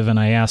effective, and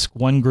I ask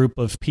one group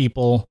of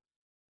people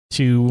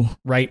to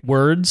write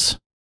words,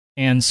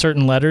 and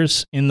certain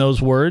letters in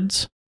those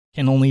words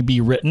can only be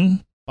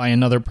written by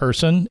another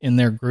person in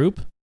their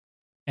group.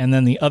 And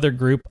then the other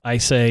group, I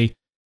say,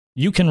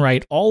 you can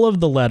write all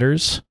of the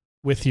letters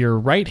with your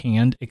right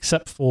hand,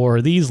 except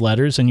for these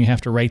letters, and you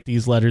have to write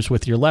these letters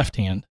with your left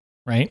hand,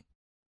 right?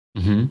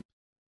 Mm-hmm.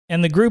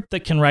 And the group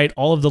that can write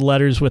all of the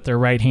letters with their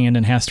right hand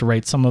and has to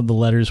write some of the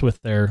letters with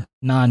their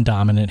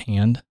non-dominant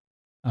hand.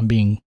 I'm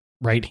being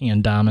right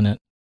hand dominant,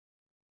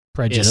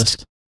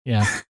 prejudiced.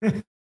 Yeah.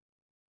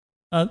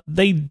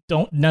 They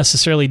don't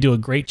necessarily do a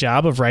great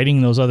job of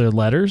writing those other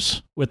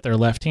letters with their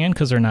left hand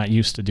because they're not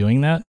used to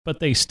doing that, but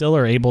they still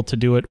are able to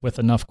do it with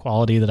enough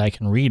quality that I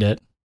can read it.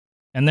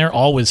 And they're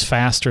always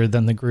faster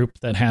than the group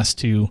that has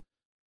to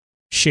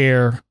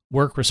share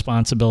work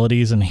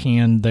responsibilities and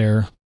hand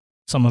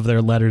some of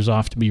their letters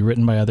off to be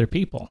written by other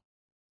people.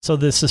 So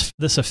this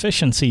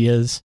efficiency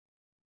is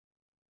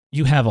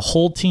you have a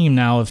whole team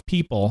now of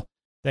people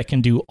that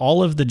can do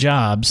all of the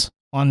jobs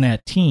on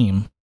that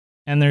team,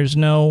 and there's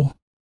no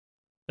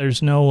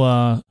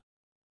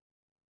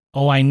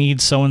I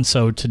need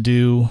so-and-so to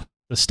do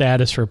the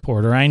status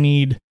report, or I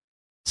need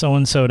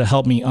so-and-so to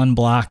help me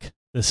unblock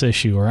this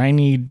issue, or I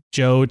need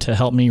Joe to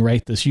help me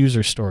write this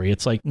user story.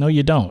 It's like, no,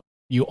 you don't.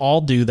 You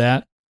all do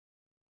that.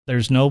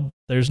 There's no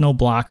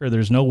blocker.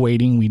 There's no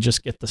waiting. We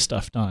just get the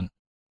stuff done.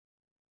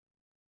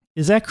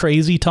 Is that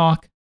crazy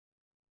talk?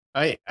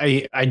 I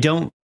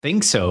don't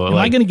think so. Am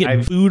I going to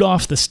get booed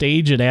off the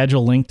stage at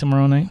Agile Link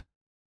tomorrow night?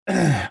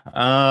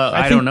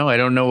 I don't know. I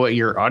don't know what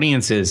your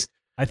audience is.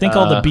 I think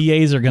all the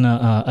BAs are going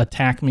to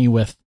attack me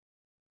with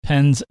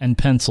pens and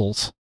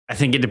pencils. I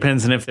think it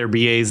depends on if they're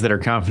BAs that are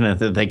confident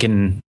that they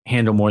can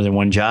handle more than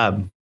one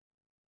job.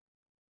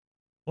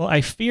 Well,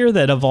 I fear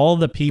that of all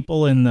the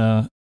people in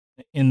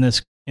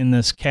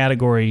this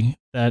category,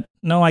 that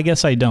no, I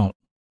guess I don't.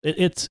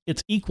 It's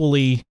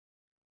equally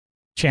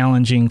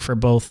challenging for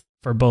both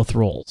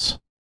roles,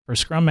 for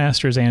Scrum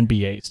Masters and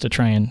BAs to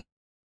try and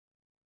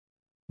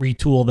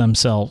retool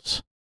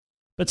themselves.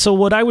 But so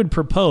what I would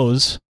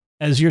propose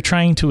as you're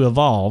trying to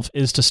evolve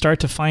is to start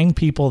to find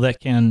people that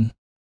can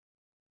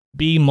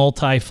be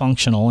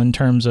multifunctional in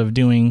terms of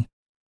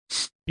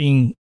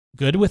being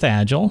good with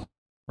Agile,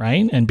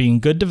 right? And being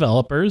good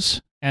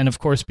developers, and of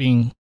course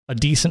being a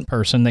decent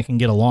person that can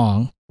get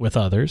along with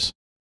others.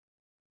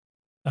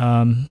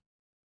 And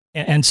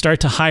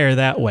start to hire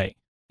that way.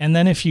 And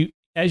then as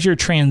you're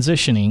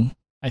transitioning,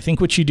 I think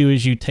what you do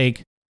is you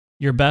take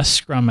your best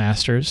Scrum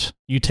Masters,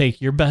 you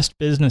take your best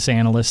business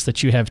analysts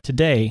that you have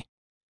today,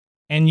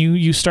 and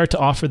you start to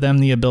offer them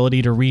the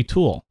ability to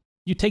retool.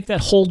 You take that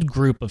whole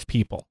group of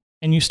people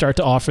and you start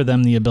to offer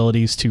them the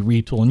abilities to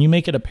retool, and you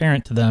make it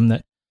apparent to them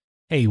that,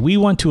 hey, we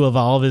want to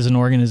evolve as an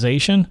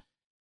organization.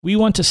 We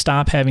want to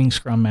stop having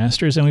Scrum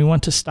Masters and we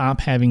want to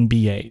stop having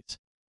BAs.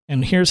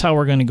 And here's how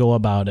we're going to go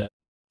about it.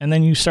 And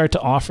then you start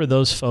to offer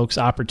those folks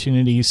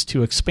opportunities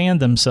to expand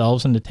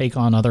themselves and to take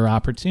on other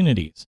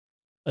opportunities.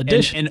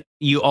 And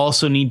you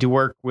also need to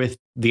work with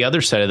the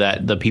other side of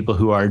that, the people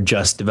who are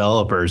just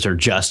developers or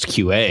just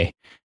QA,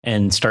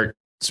 and start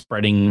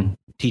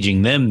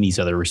teaching them these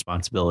other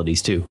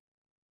responsibilities too.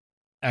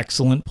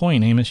 Excellent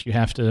point, Amos. You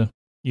have to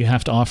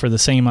offer the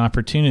same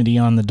opportunity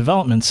on the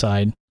development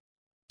side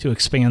to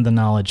expand the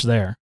knowledge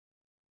there.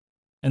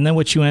 And then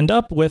what you end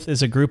up with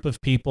is a group of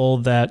people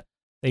that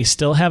they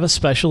still have a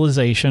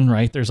specialization,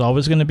 right? There's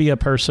always going to be a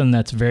person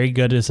that's very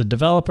good as a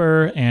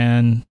developer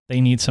and they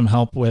need some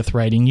help with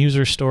writing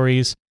user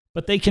stories,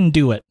 but they can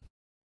do it.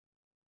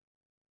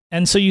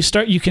 And so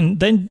you can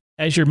then,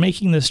 as you're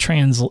making this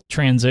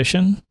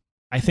transition,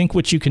 I think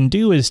what you can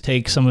do is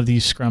take some of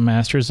these Scrum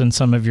Masters and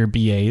some of your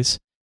BAs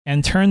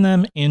and turn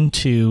them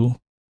into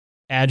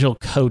Agile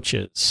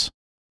coaches,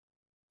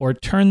 or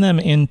turn them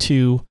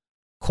into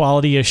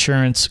quality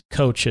assurance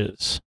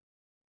coaches,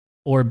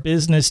 or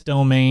business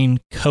domain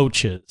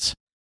coaches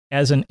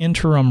as an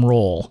interim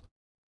role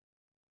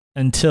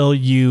until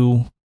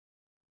you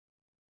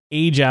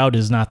age out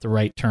is not the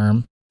right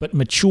term, but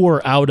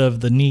mature out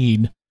of the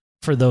need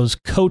for those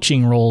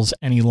coaching roles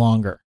any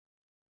longer.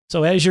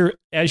 So as you're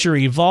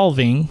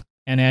evolving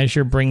and as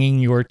you're bringing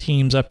your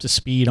teams up to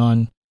speed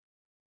on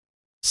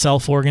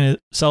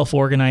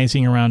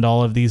self-organizing around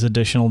all of these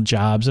additional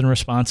jobs and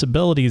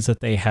responsibilities that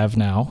they have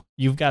now,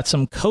 you've got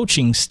some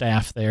coaching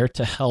staff there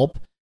to help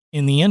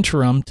in the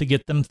interim to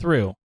get them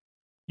through.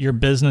 Your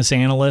business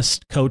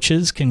analyst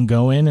coaches can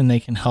go in and they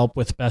can help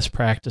with best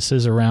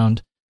practices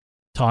around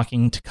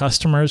talking to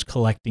customers,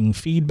 collecting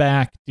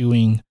feedback,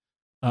 doing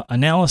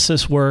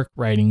analysis work,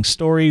 writing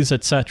stories,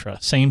 etc.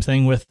 Same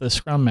thing with the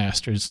Scrum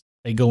Masters.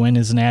 They go in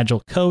as an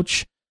Agile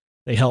coach.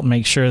 They help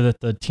make sure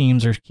that the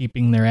teams are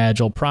keeping their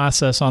Agile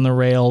process on the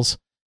rails.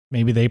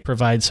 Maybe they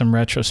provide some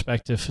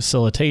retrospective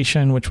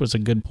facilitation, which was a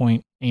good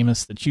point,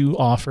 Amos, that you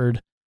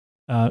offered,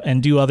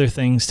 and do other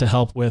things to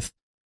help with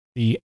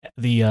the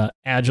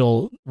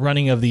Agile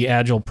running of the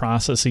Agile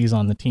processes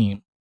on the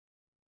team.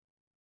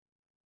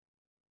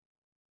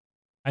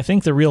 I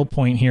think the real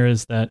point here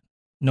is that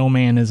no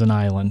man is an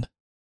island,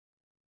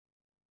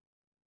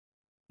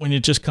 when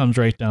it just comes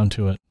right down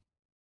to it.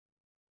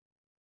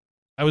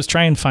 I was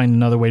trying to find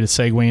another way to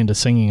segue into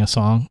singing a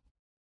song,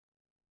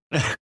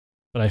 but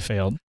I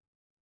failed.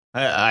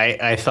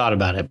 I thought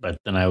about it, but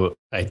then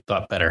I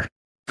thought better.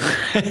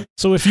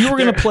 So if you were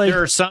going to play,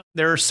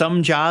 there are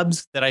some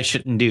jobs that I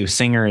shouldn't do.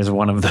 Singer is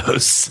one of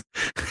those.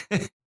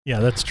 Yeah,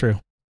 that's true.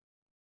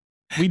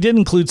 We did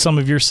include some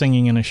of your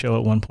singing in a show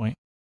at one point.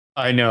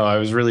 I know. I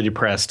was really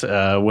depressed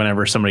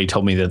whenever somebody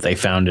told me that they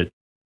found it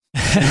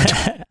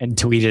and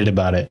tweeted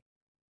about it.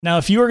 Now,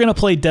 if you were going to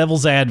play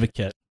devil's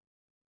advocate,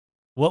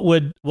 what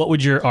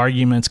would your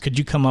arguments? Could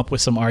you come up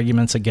with some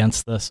arguments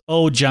against this?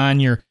 Oh, John,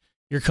 you're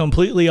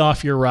completely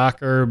off your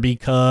rocker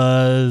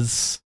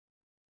because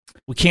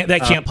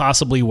that can't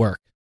possibly work.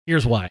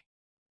 Here's why.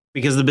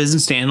 Because the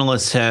business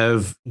analysts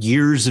have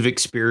years of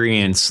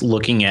experience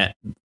looking at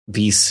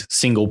these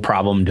single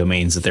problem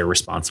domains that they're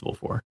responsible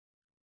for.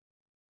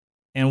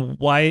 And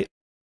why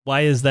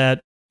is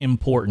that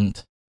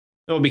important?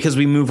 Oh, because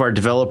we move our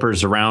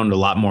developers around a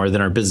lot more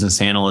than our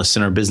business analysts,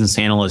 and our business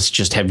analysts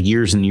just have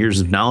years and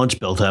years of knowledge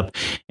built up,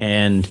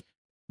 and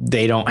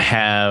the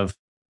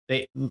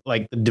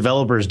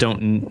developers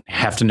don't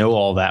have to know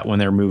all that when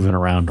they're moving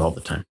around all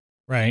the time.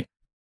 Right.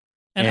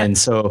 And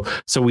so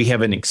we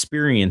have an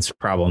experience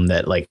problem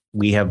that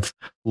we have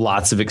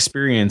lots of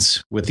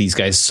experience with these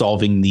guys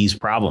solving these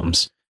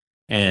problems.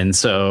 And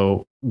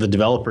so the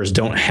developers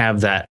don't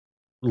have that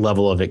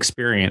level of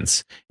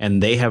experience,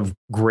 and they have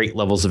great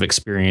levels of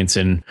experience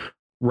in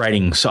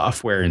writing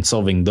software and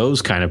solving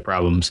those kind of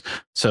problems.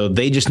 So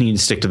they just need to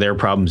stick to their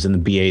problems, and the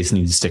BAs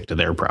need to stick to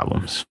their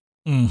problems.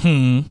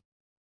 Mm-hmm.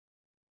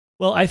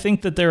 Well, I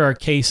think that there are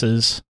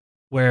cases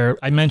where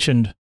I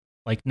mentioned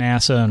like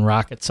NASA and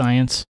rocket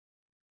science.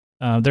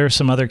 There are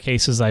some other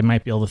cases I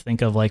might be able to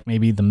think of, like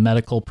maybe the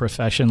medical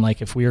profession.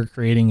 Like if we were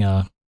creating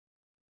a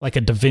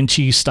Da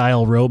Vinci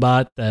style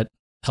robot that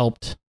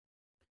helped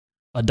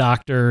a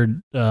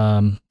doctor,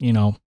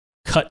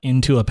 cut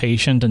into a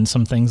patient and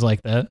some things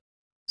like that.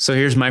 So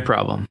here's my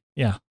problem.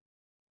 Yeah.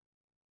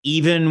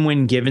 Even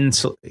when given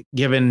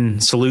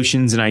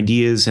solutions and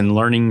ideas and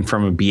learning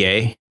from a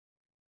BA,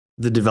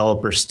 the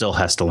developer still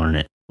has to learn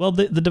it. Well,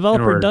 the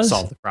developer does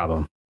solve the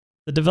problem.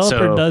 The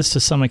developer does to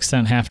some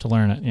extent have to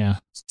learn it. Yeah.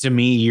 To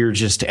me, you're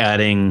just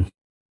adding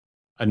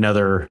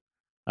another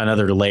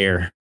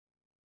layer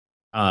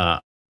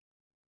that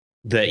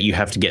you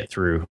have to get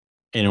through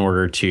in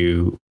order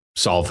to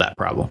solve that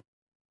problem,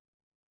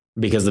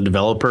 because the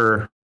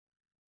developer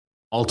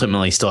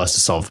ultimately still has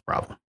to solve the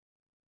problem.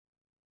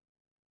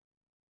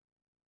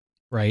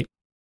 Right.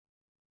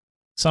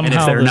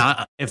 Somehow,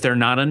 and if they're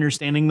not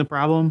understanding the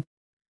problem,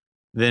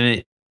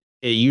 then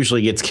it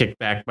usually gets kicked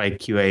back by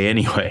QA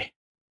anyway.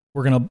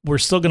 We're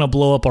still gonna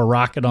blow up a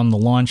rocket on the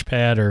launch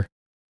pad or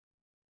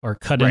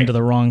cut into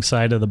the wrong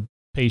side of the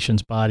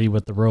patient's body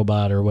with the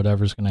robot or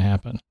whatever's going to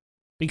happen,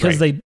 because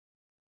they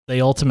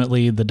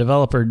ultimately, the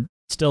developer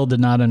still did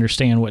not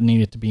understand what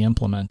needed to be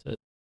implemented.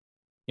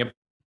 Yep.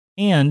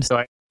 And so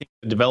I think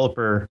the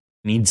developer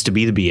needs to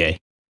be the BA,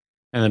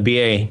 and the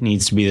BA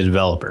needs to be the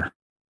developer.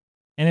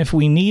 And if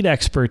we need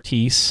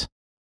expertise,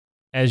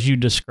 as you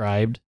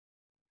described,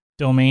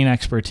 domain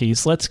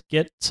expertise, let's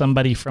get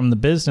somebody from the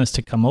business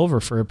to come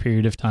over for a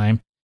period of time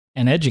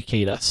and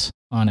educate us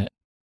on it.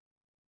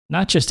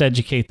 Not just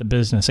educate the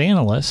business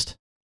analyst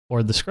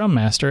or the scrum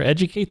master,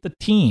 educate the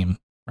team,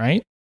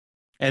 right?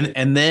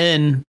 And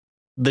then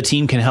the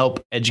team can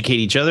help educate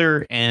each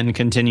other and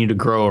continue to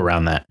grow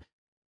around that.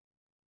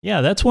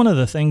 Yeah, that's one of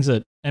the things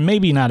that, and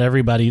maybe not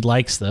everybody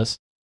likes this,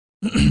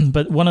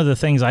 but one of the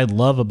things I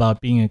love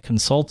about being a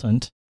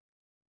consultant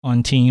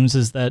on teams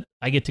is that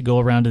I get to go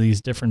around to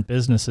these different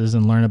businesses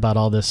and learn about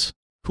all this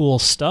cool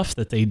stuff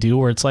that they do,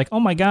 where it's like, oh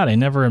my God, I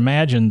never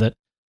imagined that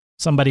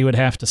somebody would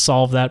have to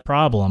solve that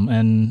problem.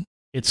 And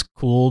it's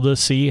cool to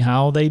see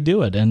how they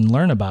do it and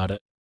learn about it.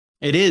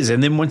 It is.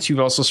 And then once you've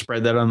also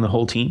spread that on the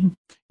whole team,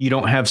 you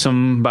don't have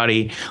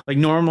somebody like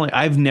normally.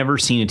 I've never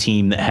seen a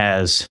team that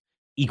has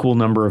equal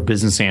number of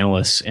business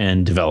analysts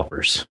and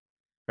developers,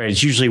 right?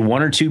 It's usually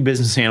 1 or 2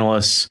 business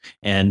analysts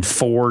and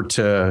 4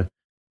 to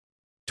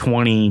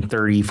 20,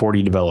 30,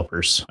 40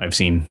 developers. I've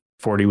seen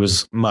 40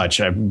 was much,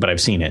 but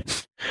I've seen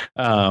it.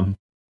 And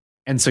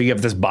so you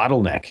have this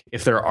bottleneck.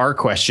 If there are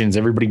questions,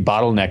 everybody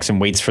bottlenecks and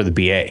waits for the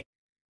BA,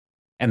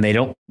 and they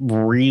don't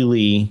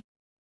really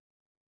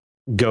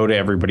go to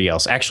everybody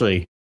else.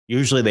 Actually,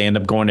 usually they end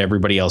up going to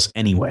everybody else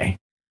anyway,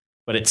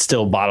 but it's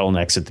still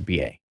bottlenecks at the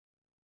BA.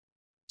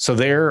 So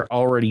they're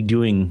already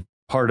doing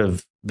part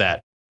of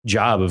that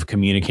job of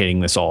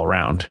communicating this all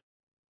around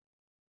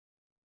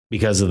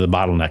because of the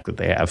bottleneck that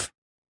they have.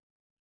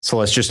 So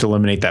let's just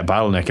eliminate that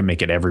bottleneck and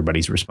make it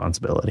everybody's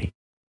responsibility.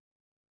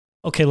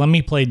 Okay, let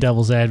me play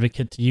devil's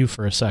advocate to you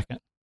for a second.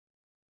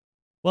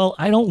 Well,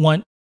 I don't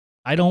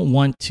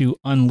want to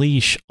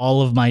unleash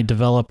all of my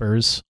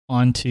developers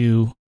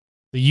onto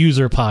the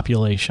user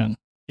population.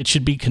 It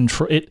should be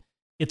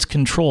it's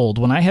controlled.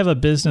 When I have a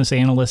business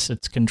analyst,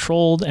 it's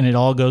controlled and it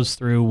all goes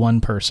through one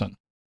person.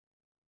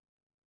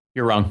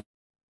 You're wrong.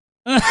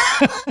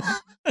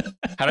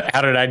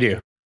 How did I do?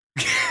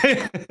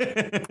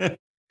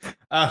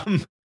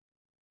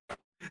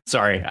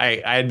 Sorry,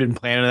 I had been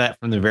planning that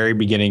from the very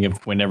beginning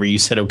of whenever you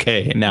said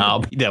okay, and now I'll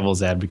be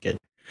devil's advocate.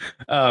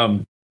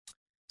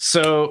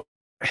 So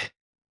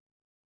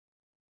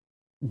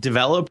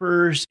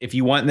developers, if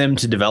you want them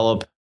to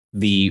develop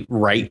the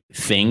right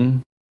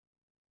thing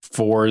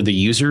for the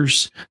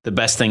users, the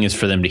best thing is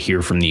for them to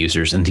hear from the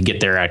users and to get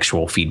their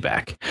actual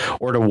feedback,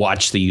 or to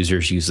watch the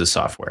users use the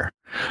software.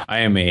 I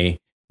am a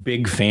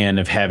big fan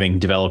of having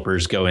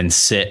developers go and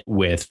sit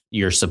with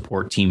your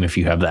support team, if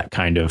you have that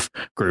kind of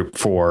group,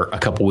 for a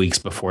couple weeks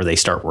before they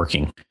start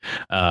working,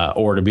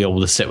 or to be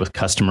able to sit with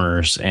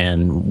customers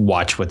and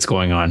watch what's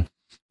going on.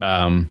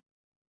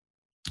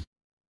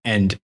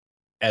 And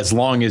as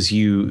long as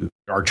you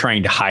are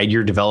trying to hide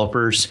your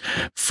developers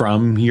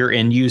from your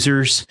end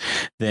users,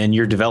 then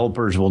your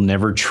developers will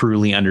never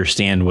truly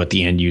understand what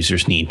the end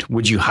users need.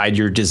 Would you hide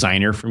your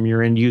designer from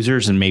your end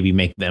users and maybe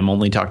make them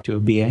only talk to a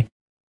BA?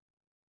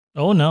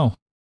 Oh, no.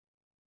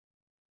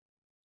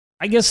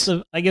 I guess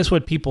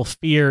what people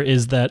fear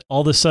is that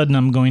all of a sudden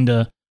I'm going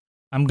to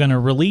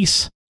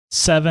release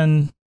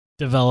 7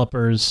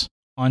 developers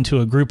onto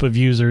a group of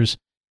users,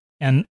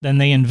 and then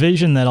they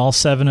envision that all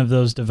 7 of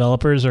those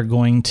developers are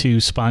going to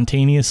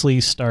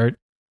spontaneously start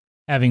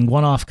having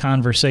one-off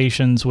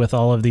conversations with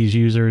all of these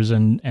users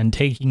and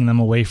taking them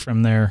away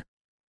from their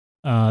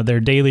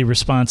daily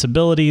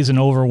responsibilities and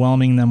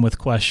overwhelming them with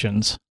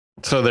questions.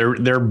 So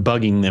they're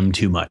bugging them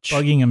too much.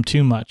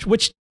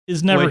 Which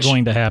is never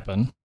going to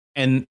happen.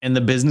 And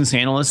the business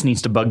analyst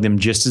needs to bug them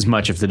just as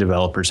much if the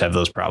developers have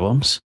those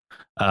problems.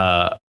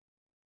 Because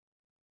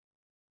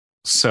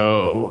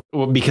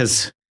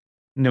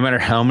no matter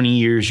how many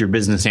years your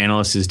business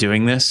analyst is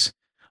doing this,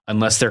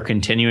 unless they're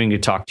continuing to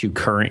talk to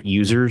current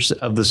users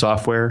of the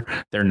software,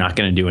 they're not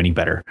going to do any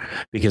better,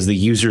 because the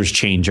users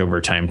change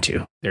over time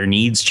too. Their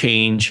needs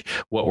change,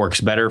 what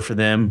works better for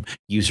them,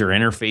 user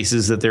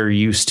interfaces that they're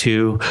used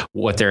to,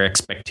 what their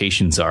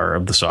expectations are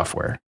of the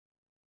software.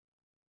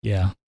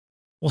 Yeah.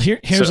 Well,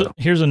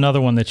 here's another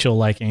one that you'll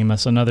like,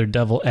 Amos, another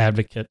devil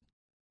advocate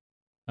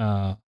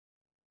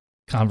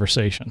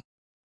conversation.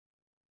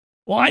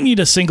 Well, I need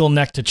a single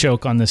neck to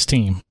choke on this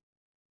team.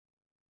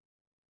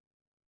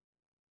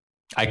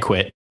 I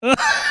quit.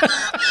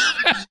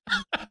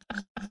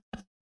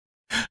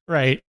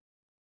 Right.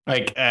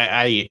 Like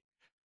I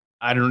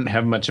don't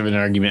have much of an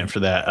argument for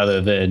that, other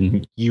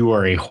than you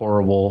are a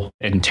horrible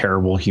and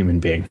terrible human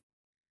being.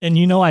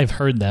 And I've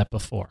heard that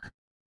before.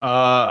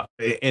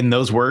 In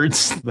those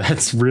words,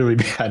 that's really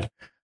bad.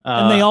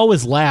 And they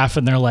always laugh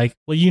and they're like,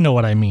 well, you know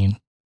what I mean.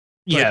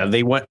 Yeah,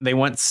 they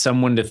want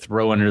someone to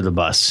throw under the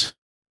bus.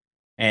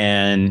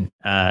 And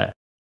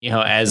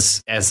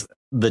as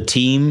the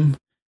team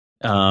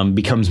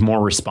becomes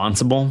more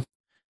responsible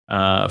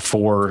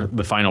for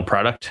the final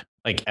product,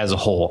 like as a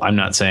whole, I'm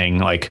not saying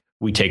like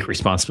we take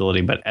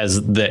responsibility, but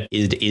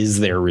it is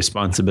their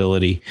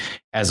responsibility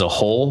as a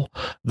whole,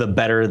 the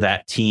better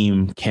that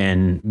team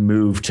can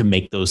move to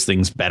make those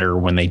things better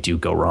when they do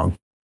go wrong.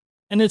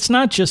 And it's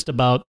not just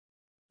about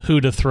who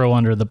to throw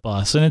under the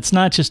bus, and it's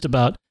not just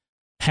about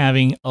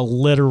having a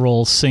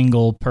literal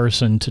single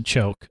person to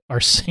choke, or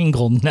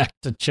single neck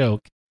to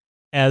choke,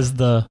 as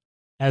the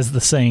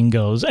saying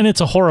goes. And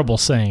it's a horrible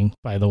saying,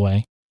 by the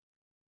way.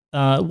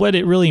 What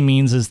it really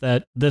means is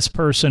that this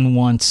person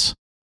wants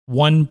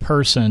one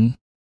person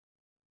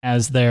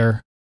as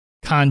their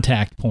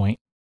contact point.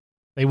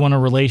 They want a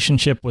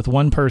relationship with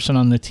one person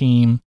on the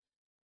team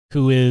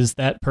who is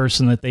that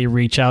person that they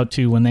reach out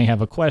to when they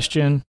have a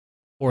question,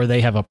 or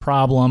they have a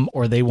problem,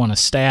 or they want a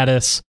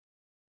status.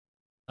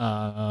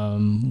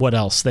 What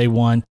else? They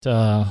want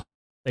to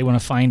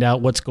find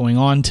out what's going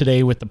on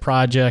today with the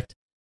project.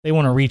 They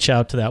want to reach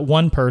out to that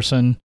one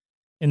person.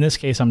 In this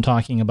case, I'm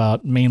talking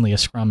about mainly a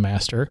Scrum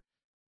Master,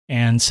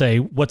 and say,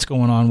 what's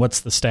going on? What's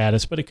the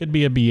status? But it could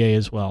be a BA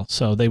as well.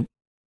 So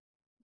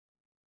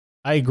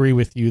I agree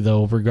with you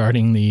though,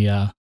 regarding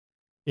the,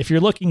 if you're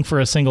looking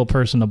for a single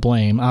person to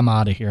blame, I'm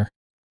out of here.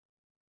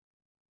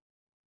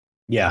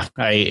 Yeah.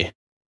 I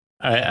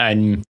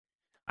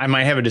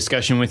might have a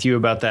discussion with you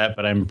about that,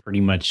 but I'm pretty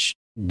much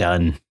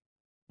done.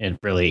 It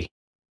really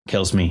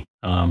kills me.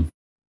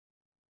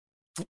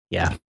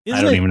 Yeah.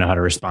 I don't even know how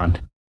to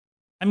respond.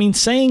 I mean,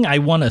 saying I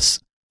want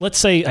to, let's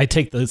say I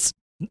take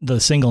the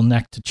single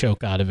neck to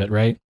choke out of it,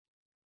 right?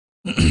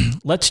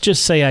 Let's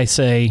just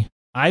say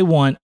I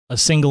want a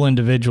single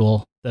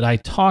individual that I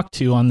talk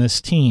to on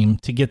this team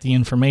to get the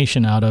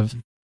information out of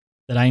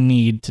that I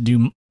need to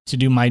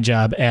do my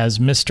job as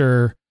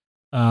Mr.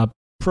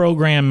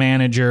 Program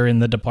Manager in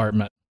the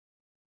department.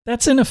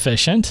 That's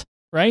inefficient,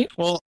 right?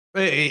 Well,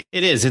 it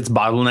is. It's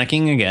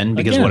bottlenecking again,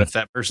 because what if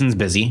that person's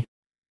busy?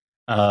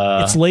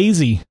 It's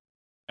lazy.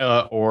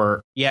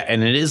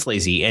 And it is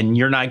lazy, and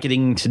you're not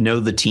getting to know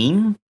the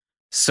team.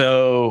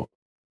 So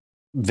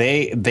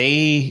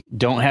they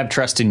don't have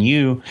trust in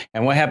you.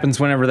 And what happens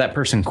whenever that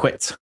person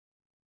quits?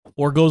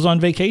 Or goes on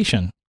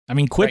vacation? I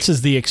mean, quits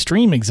is the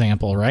extreme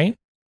example, right?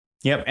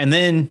 Yep. And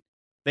then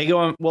they go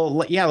on.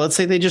 Well, yeah, let's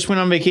say they just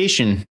went on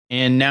vacation,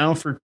 and now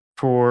for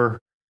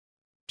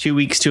 2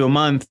 weeks to a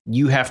month,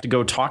 you have to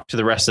go talk to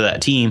the rest of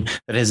that team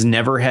that has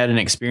never had an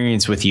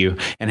experience with you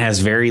and has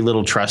very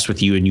little trust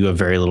with you, and you have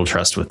very little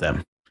trust with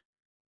them.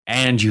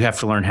 And you have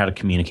to learn how to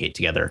communicate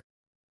together.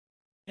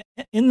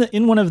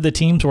 in one of the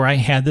teams where I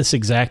had this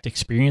exact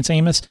experience,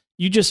 Amos,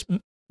 you just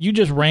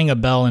rang a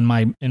bell in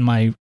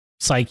my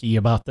psyche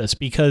about this,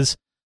 because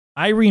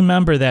I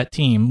remember that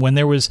team when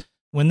there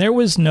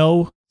was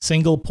no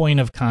single point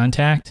of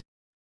contact.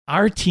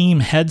 Our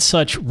team had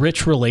such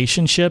rich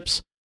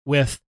relationships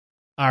with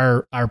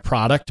our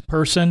product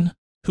person,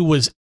 who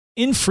was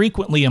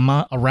infrequently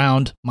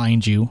around,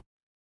 mind you,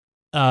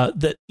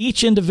 that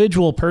each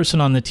individual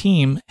person on the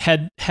team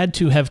had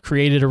to have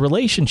created a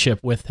relationship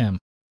with him,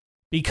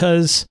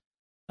 because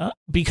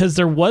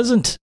there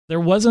wasn't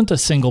a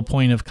single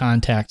point of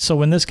contact. So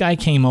when this guy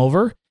came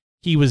over,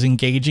 he was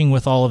engaging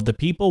with all of the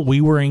people.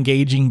 We were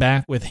engaging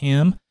back with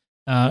him,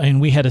 and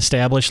we had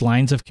established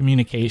lines of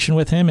communication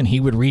with him, and he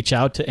would reach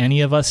out to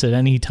any of us at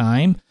any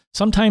time,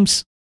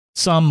 sometimes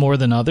some more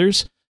than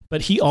others,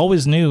 but he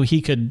always knew he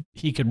could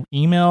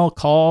email,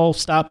 call,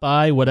 stop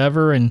by,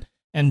 whatever,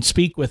 and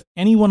speak with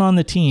anyone on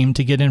the team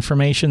to get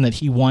information that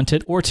he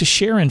wanted, or to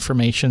share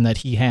information that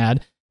he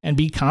had, and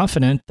be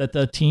confident that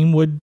the team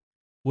would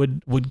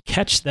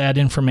catch that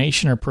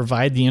information or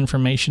provide the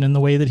information in the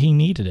way that he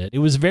needed it. It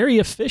was very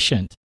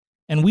efficient,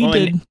 and we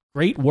did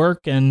great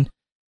work and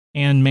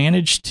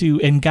managed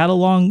to, and got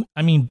along,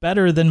 I mean,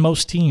 better than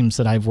most teams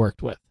that I've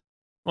worked with.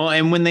 Well,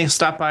 and when they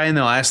stop by and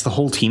they'll ask the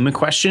whole team a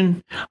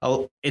question,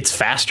 it's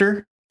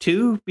faster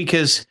too,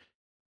 because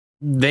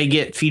they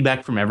get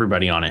feedback from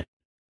everybody on it.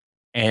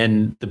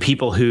 And the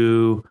people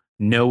who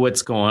know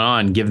what's going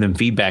on give them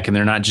feedback, and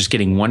they're not just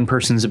getting one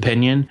person's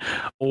opinion,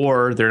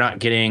 or they're not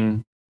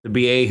getting the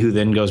BA who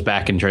then goes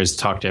back and tries to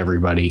talk to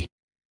everybody.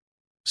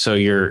 So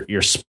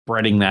you're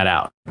spreading that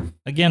out.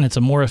 Again, it's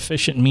a more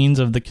efficient means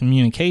of the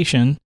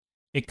communication.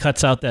 It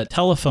cuts out that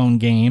telephone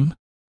game.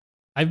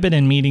 I've been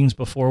in meetings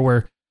before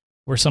where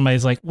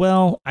somebody's like,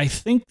 well, I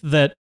think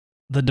that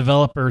the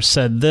developer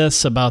said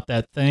this about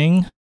that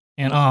thing,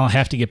 and I'll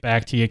have to get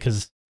back to you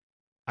because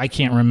I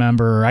can't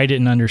remember, or I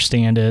didn't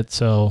understand it.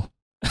 So,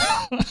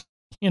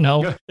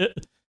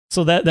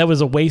 so that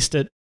was a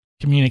wasted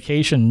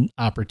communication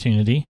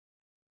opportunity.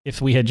 If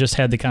we had just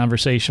had the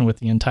conversation with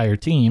the entire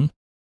team,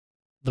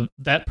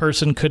 that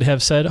person could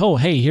have said, oh,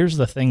 hey, here's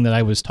the thing that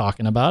I was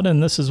talking about,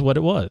 and this is what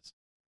it was.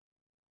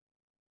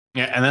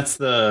 Yeah, and that's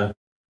the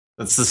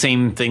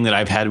same thing that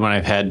I've had when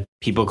I've had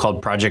people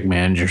called project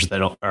managers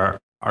that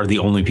are the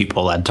only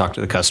people that talk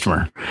to the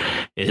customer.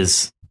 It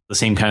is the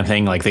same kind of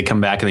thing. Like, they come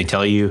back and they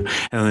tell you, and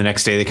then the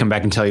next day they come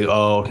back and tell you,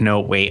 oh,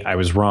 no, wait, I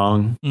was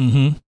wrong.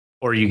 Mm-hmm.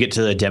 Or you get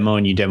to the demo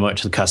and you demo it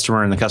to the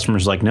customer, and the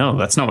customer's like, no,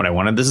 that's not what I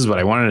wanted. This is what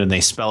I wanted. And they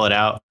spell it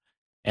out.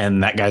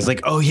 And that guy's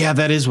like, oh, yeah,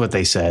 that is what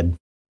they said.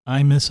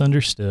 I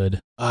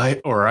misunderstood.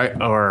 I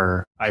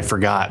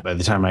forgot by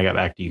the time I got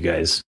back to you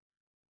guys.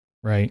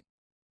 Right.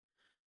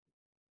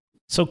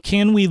 So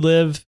can we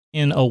live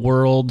in a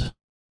world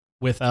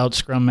without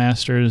Scrum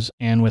Masters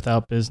and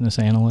without business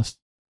analysts?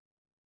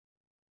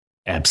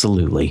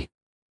 Absolutely.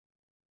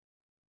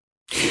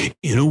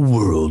 In a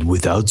world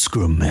without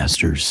Scrum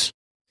Masters.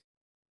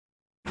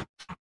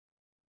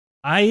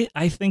 I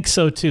think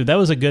so too. That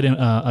was a good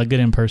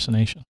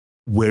impersonation.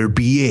 Where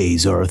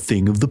BAs are a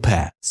thing of the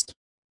past.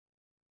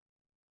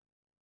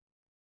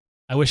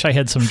 I wish I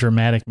had some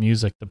dramatic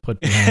music to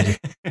put behind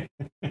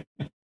it.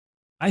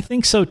 I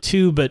think so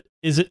too, but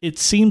it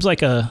seems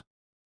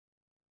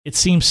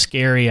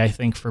scary, I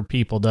think, for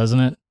people, doesn't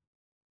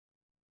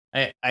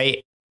it?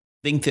 I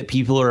think that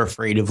people are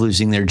afraid of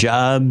losing their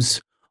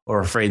jobs, or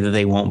afraid that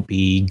they won't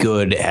be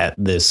good at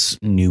this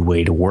new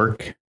way to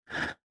work.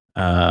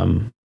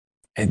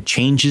 And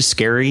change is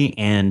scary,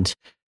 and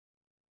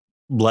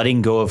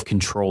letting go of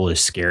control is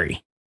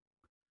scary.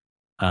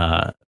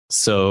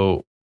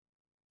 So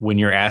when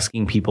you're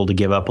asking people to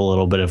give up a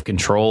little bit of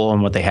control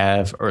on what they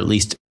have, or at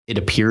least it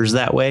appears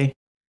that way,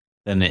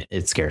 then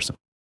it scares them.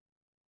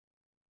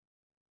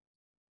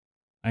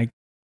 I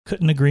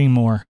couldn't agree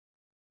more.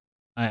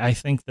 I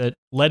think that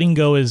letting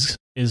go is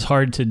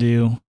hard to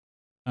do.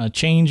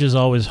 Change is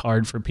always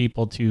hard for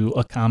people to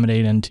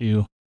accommodate and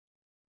to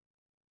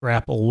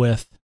grapple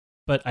with.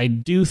 But I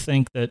do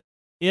think that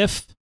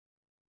if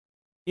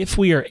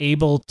we are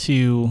able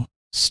to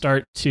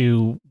start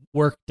to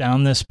work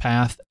down this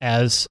path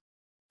as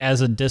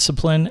a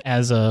discipline,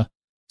 as a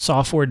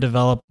software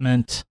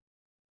development,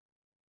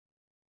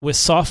 with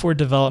software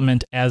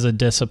development as a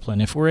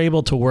discipline, if we're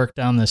able to work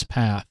down this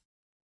path,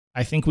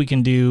 I think we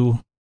can do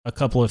a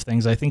couple of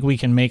things. I think we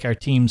can make our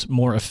teams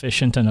more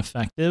efficient and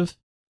effective.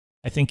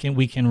 I think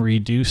we can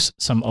reduce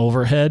some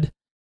overhead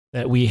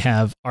that we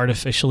have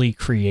artificially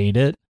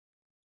created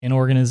in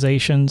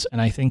organizations,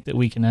 and I think that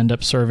we can end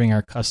up serving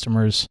our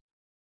customers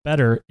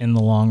better in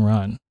the long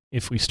run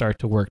if we start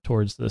to work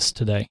towards this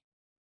today.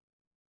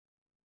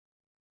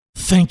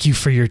 Thank you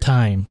for your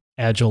time,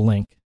 Agile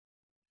Link.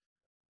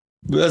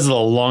 That's the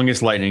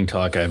longest lightning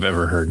talk I've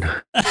ever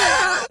heard.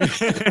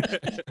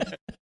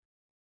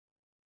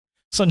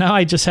 So now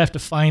I just have to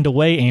find a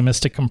way, Amos,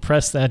 to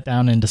compress that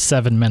down into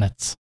 7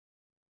 minutes.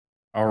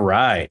 All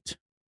right.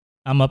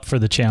 I'm up for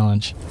the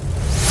challenge.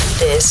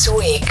 This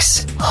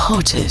week's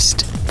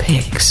hottest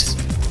picks.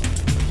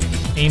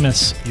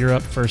 Amos, you're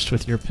up first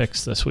with your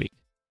picks this week.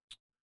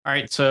 All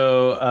right,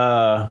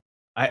 so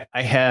I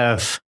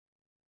have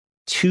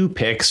 2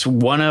 picks.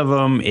 One of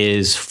them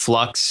is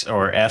Flux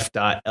or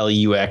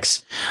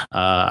F.lux.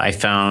 I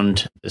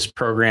found this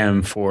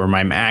program for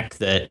my Mac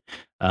that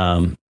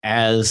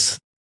as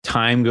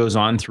time goes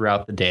on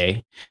throughout the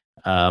day,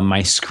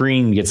 my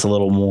screen gets a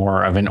little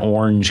more of an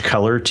orange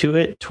color to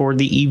it toward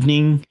the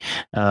evening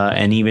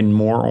and even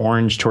more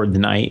orange toward the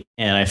night.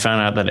 And I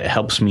found out that it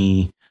helps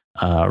me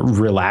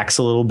relax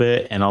a little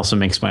bit and also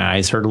makes my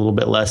eyes hurt a little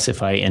bit less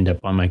if I end up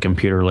on my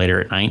computer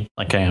later at night,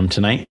 like I am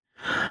tonight.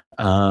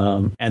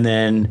 And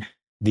then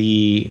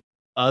the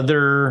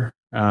other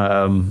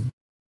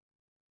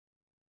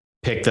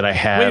pick that I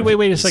have.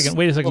 Wait a second.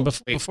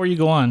 Before you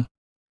go on,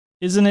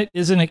 isn't it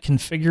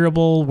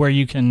configurable where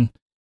you can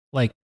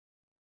like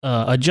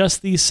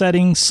adjust these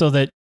settings so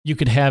that you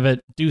could have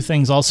it do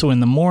things also in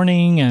the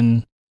morning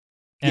and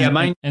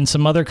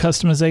some other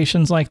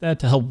customizations like that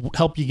to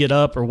help you get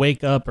up or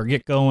wake up or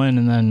get going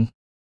and then.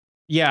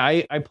 Yeah,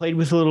 I played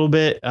with a little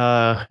bit.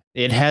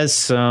 It has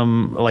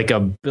some like a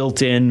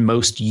built-in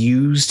most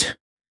used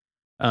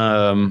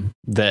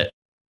that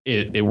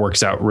it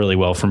works out really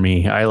well for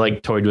me. I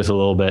like toyed with a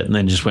little bit and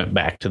then just went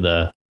back to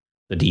the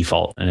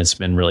default, and it's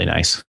been really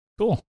nice.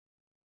 Cool.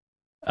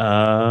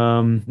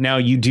 Now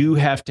you do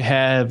have to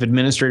have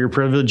administrator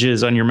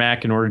privileges on your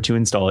Mac in order to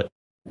install it.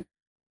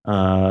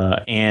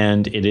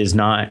 And it is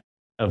not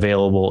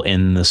available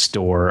in the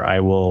store. I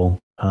will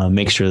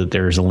make sure that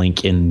there's a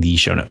link in the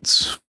show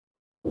notes.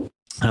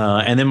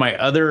 And then my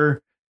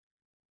other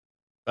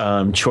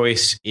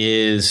choice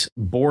is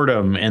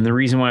Boredom. And the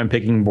reason why I'm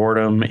picking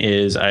Boredom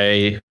is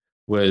I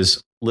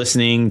was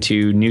listening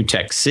to New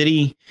Tech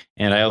City,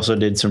 and I also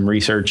did some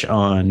research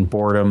on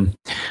boredom.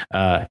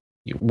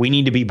 We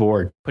need to be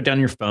bored. Put down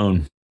your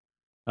phone.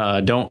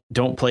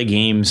 Don't play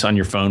games on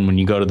your phone when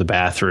you go to the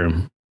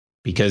bathroom,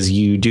 because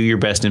you do your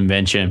best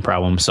invention and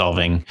problem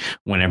solving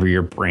whenever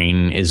your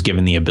brain is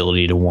given the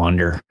ability to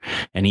wander.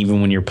 And even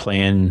when you're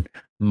playing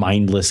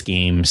mindless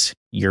games,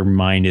 your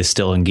mind is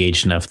still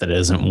engaged enough that it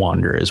doesn't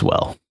wander as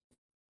well.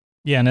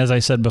 Yeah, and as I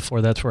said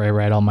before, that's where I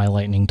write all my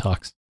lightning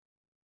talks.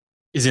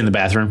 Is in the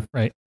bathroom?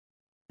 Right.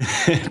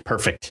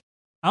 Perfect.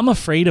 I'm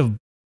afraid of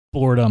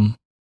boredom,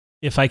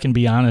 if I can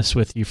be honest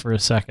with you for a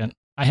second.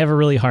 I have a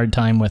really hard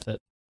time with it.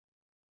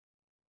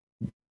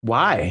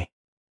 Why?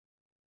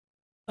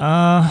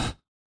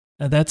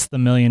 That's the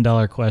 $1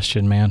 million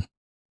question, man.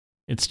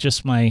 It's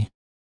just my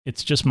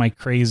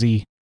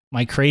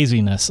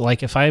craziness.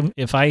 Like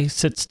if I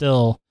sit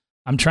still,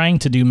 I'm trying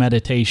to do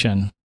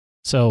meditation.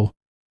 So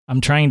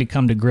I'm trying to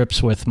come to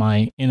grips with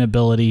my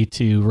inability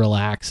to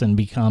relax and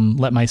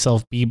let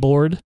myself be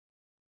bored.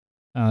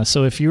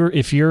 So if you're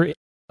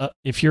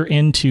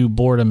into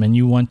boredom and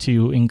you want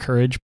to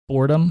encourage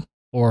boredom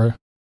or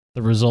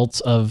the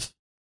results of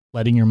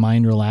letting your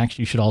mind relax,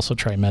 you should also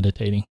try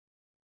meditating.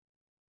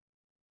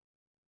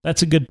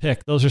 That's a good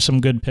pick. Those are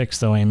some good picks,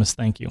 though, Amos.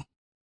 Thank you.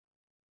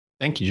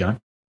 Thank you, John.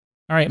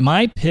 All right,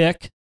 my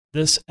pick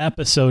this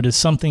episode is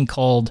something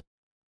called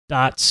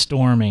dot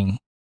storming.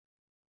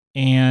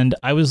 And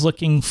I was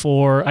looking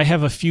for, I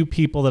have a few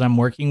people that I'm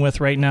working with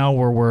right now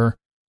where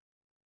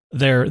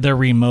they're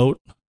remote.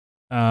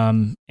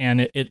 And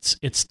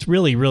it's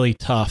really, really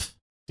tough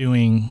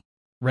doing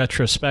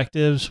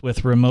retrospectives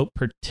with remote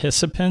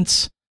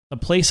participants. The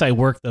place I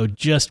work, though,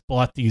 just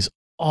bought these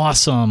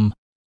awesome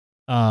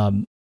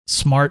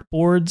smart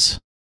boards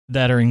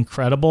that are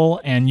incredible,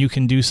 and you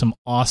can do some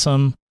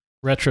awesome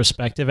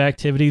retrospective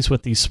activities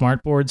with these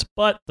smart boards,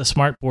 but the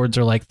smart boards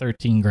are like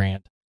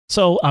 $13,000.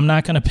 So I'm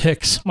not going to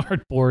pick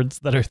smart boards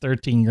that are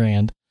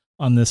 $13,000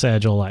 on this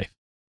Agile Life.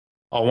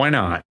 Oh, why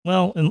not?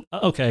 Well,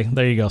 okay,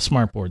 there you go,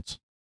 smart boards.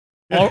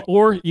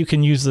 Or you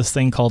can use this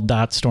thing called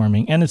dot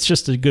storming, and it's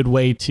just a good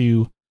way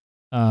to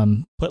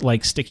put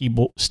like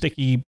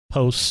sticky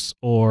posts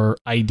or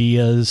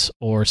ideas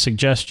or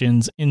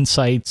suggestions,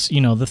 insights,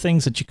 the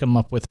things that you come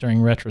up with during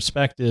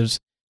retrospectives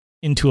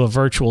into a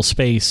virtual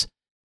space,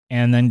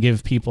 and then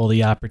give people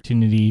the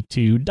opportunity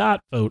to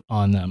dot vote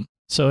on them.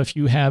 So if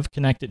you have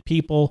connected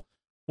people,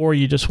 or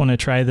you just want to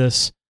try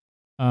this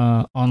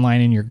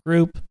online in your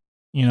group,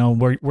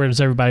 where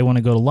does everybody want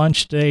to go to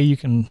lunch today? You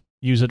can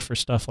use it for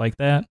stuff like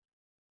that.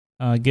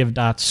 Give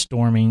dot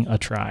storming a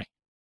try.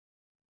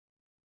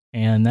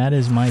 And that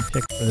is my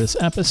pick for this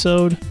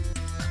episode.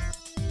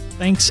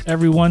 Thanks,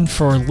 everyone,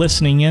 for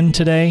listening in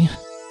today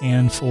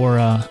and for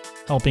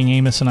helping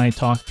Amos and I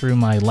talk through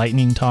my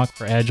lightning talk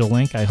for Agile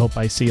Link. I hope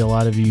I see a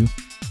lot of you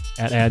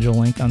at Agile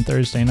Link on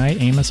Thursday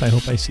night. Amos, I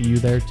hope I see you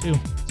there, too.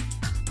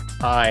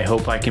 I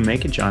hope I can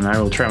make it, John.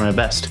 I will try my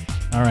best.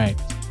 All right.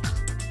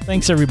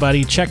 Thanks,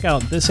 everybody. Check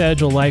out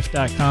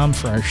thisagilelife.com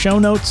for our show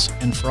notes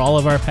and for all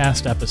of our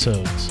past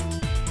episodes.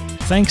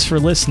 Thanks for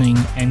listening,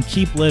 and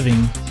keep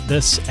living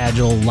this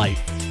Agile life.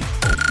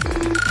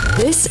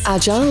 This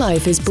Agile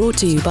Life is brought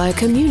to you by a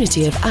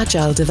community of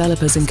Agile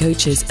developers and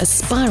coaches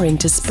aspiring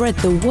to spread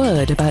the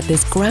word about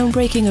this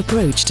groundbreaking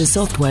approach to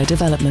software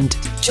development.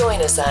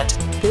 Join us at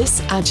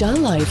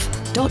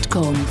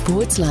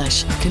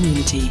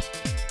thisagilelife.com/community.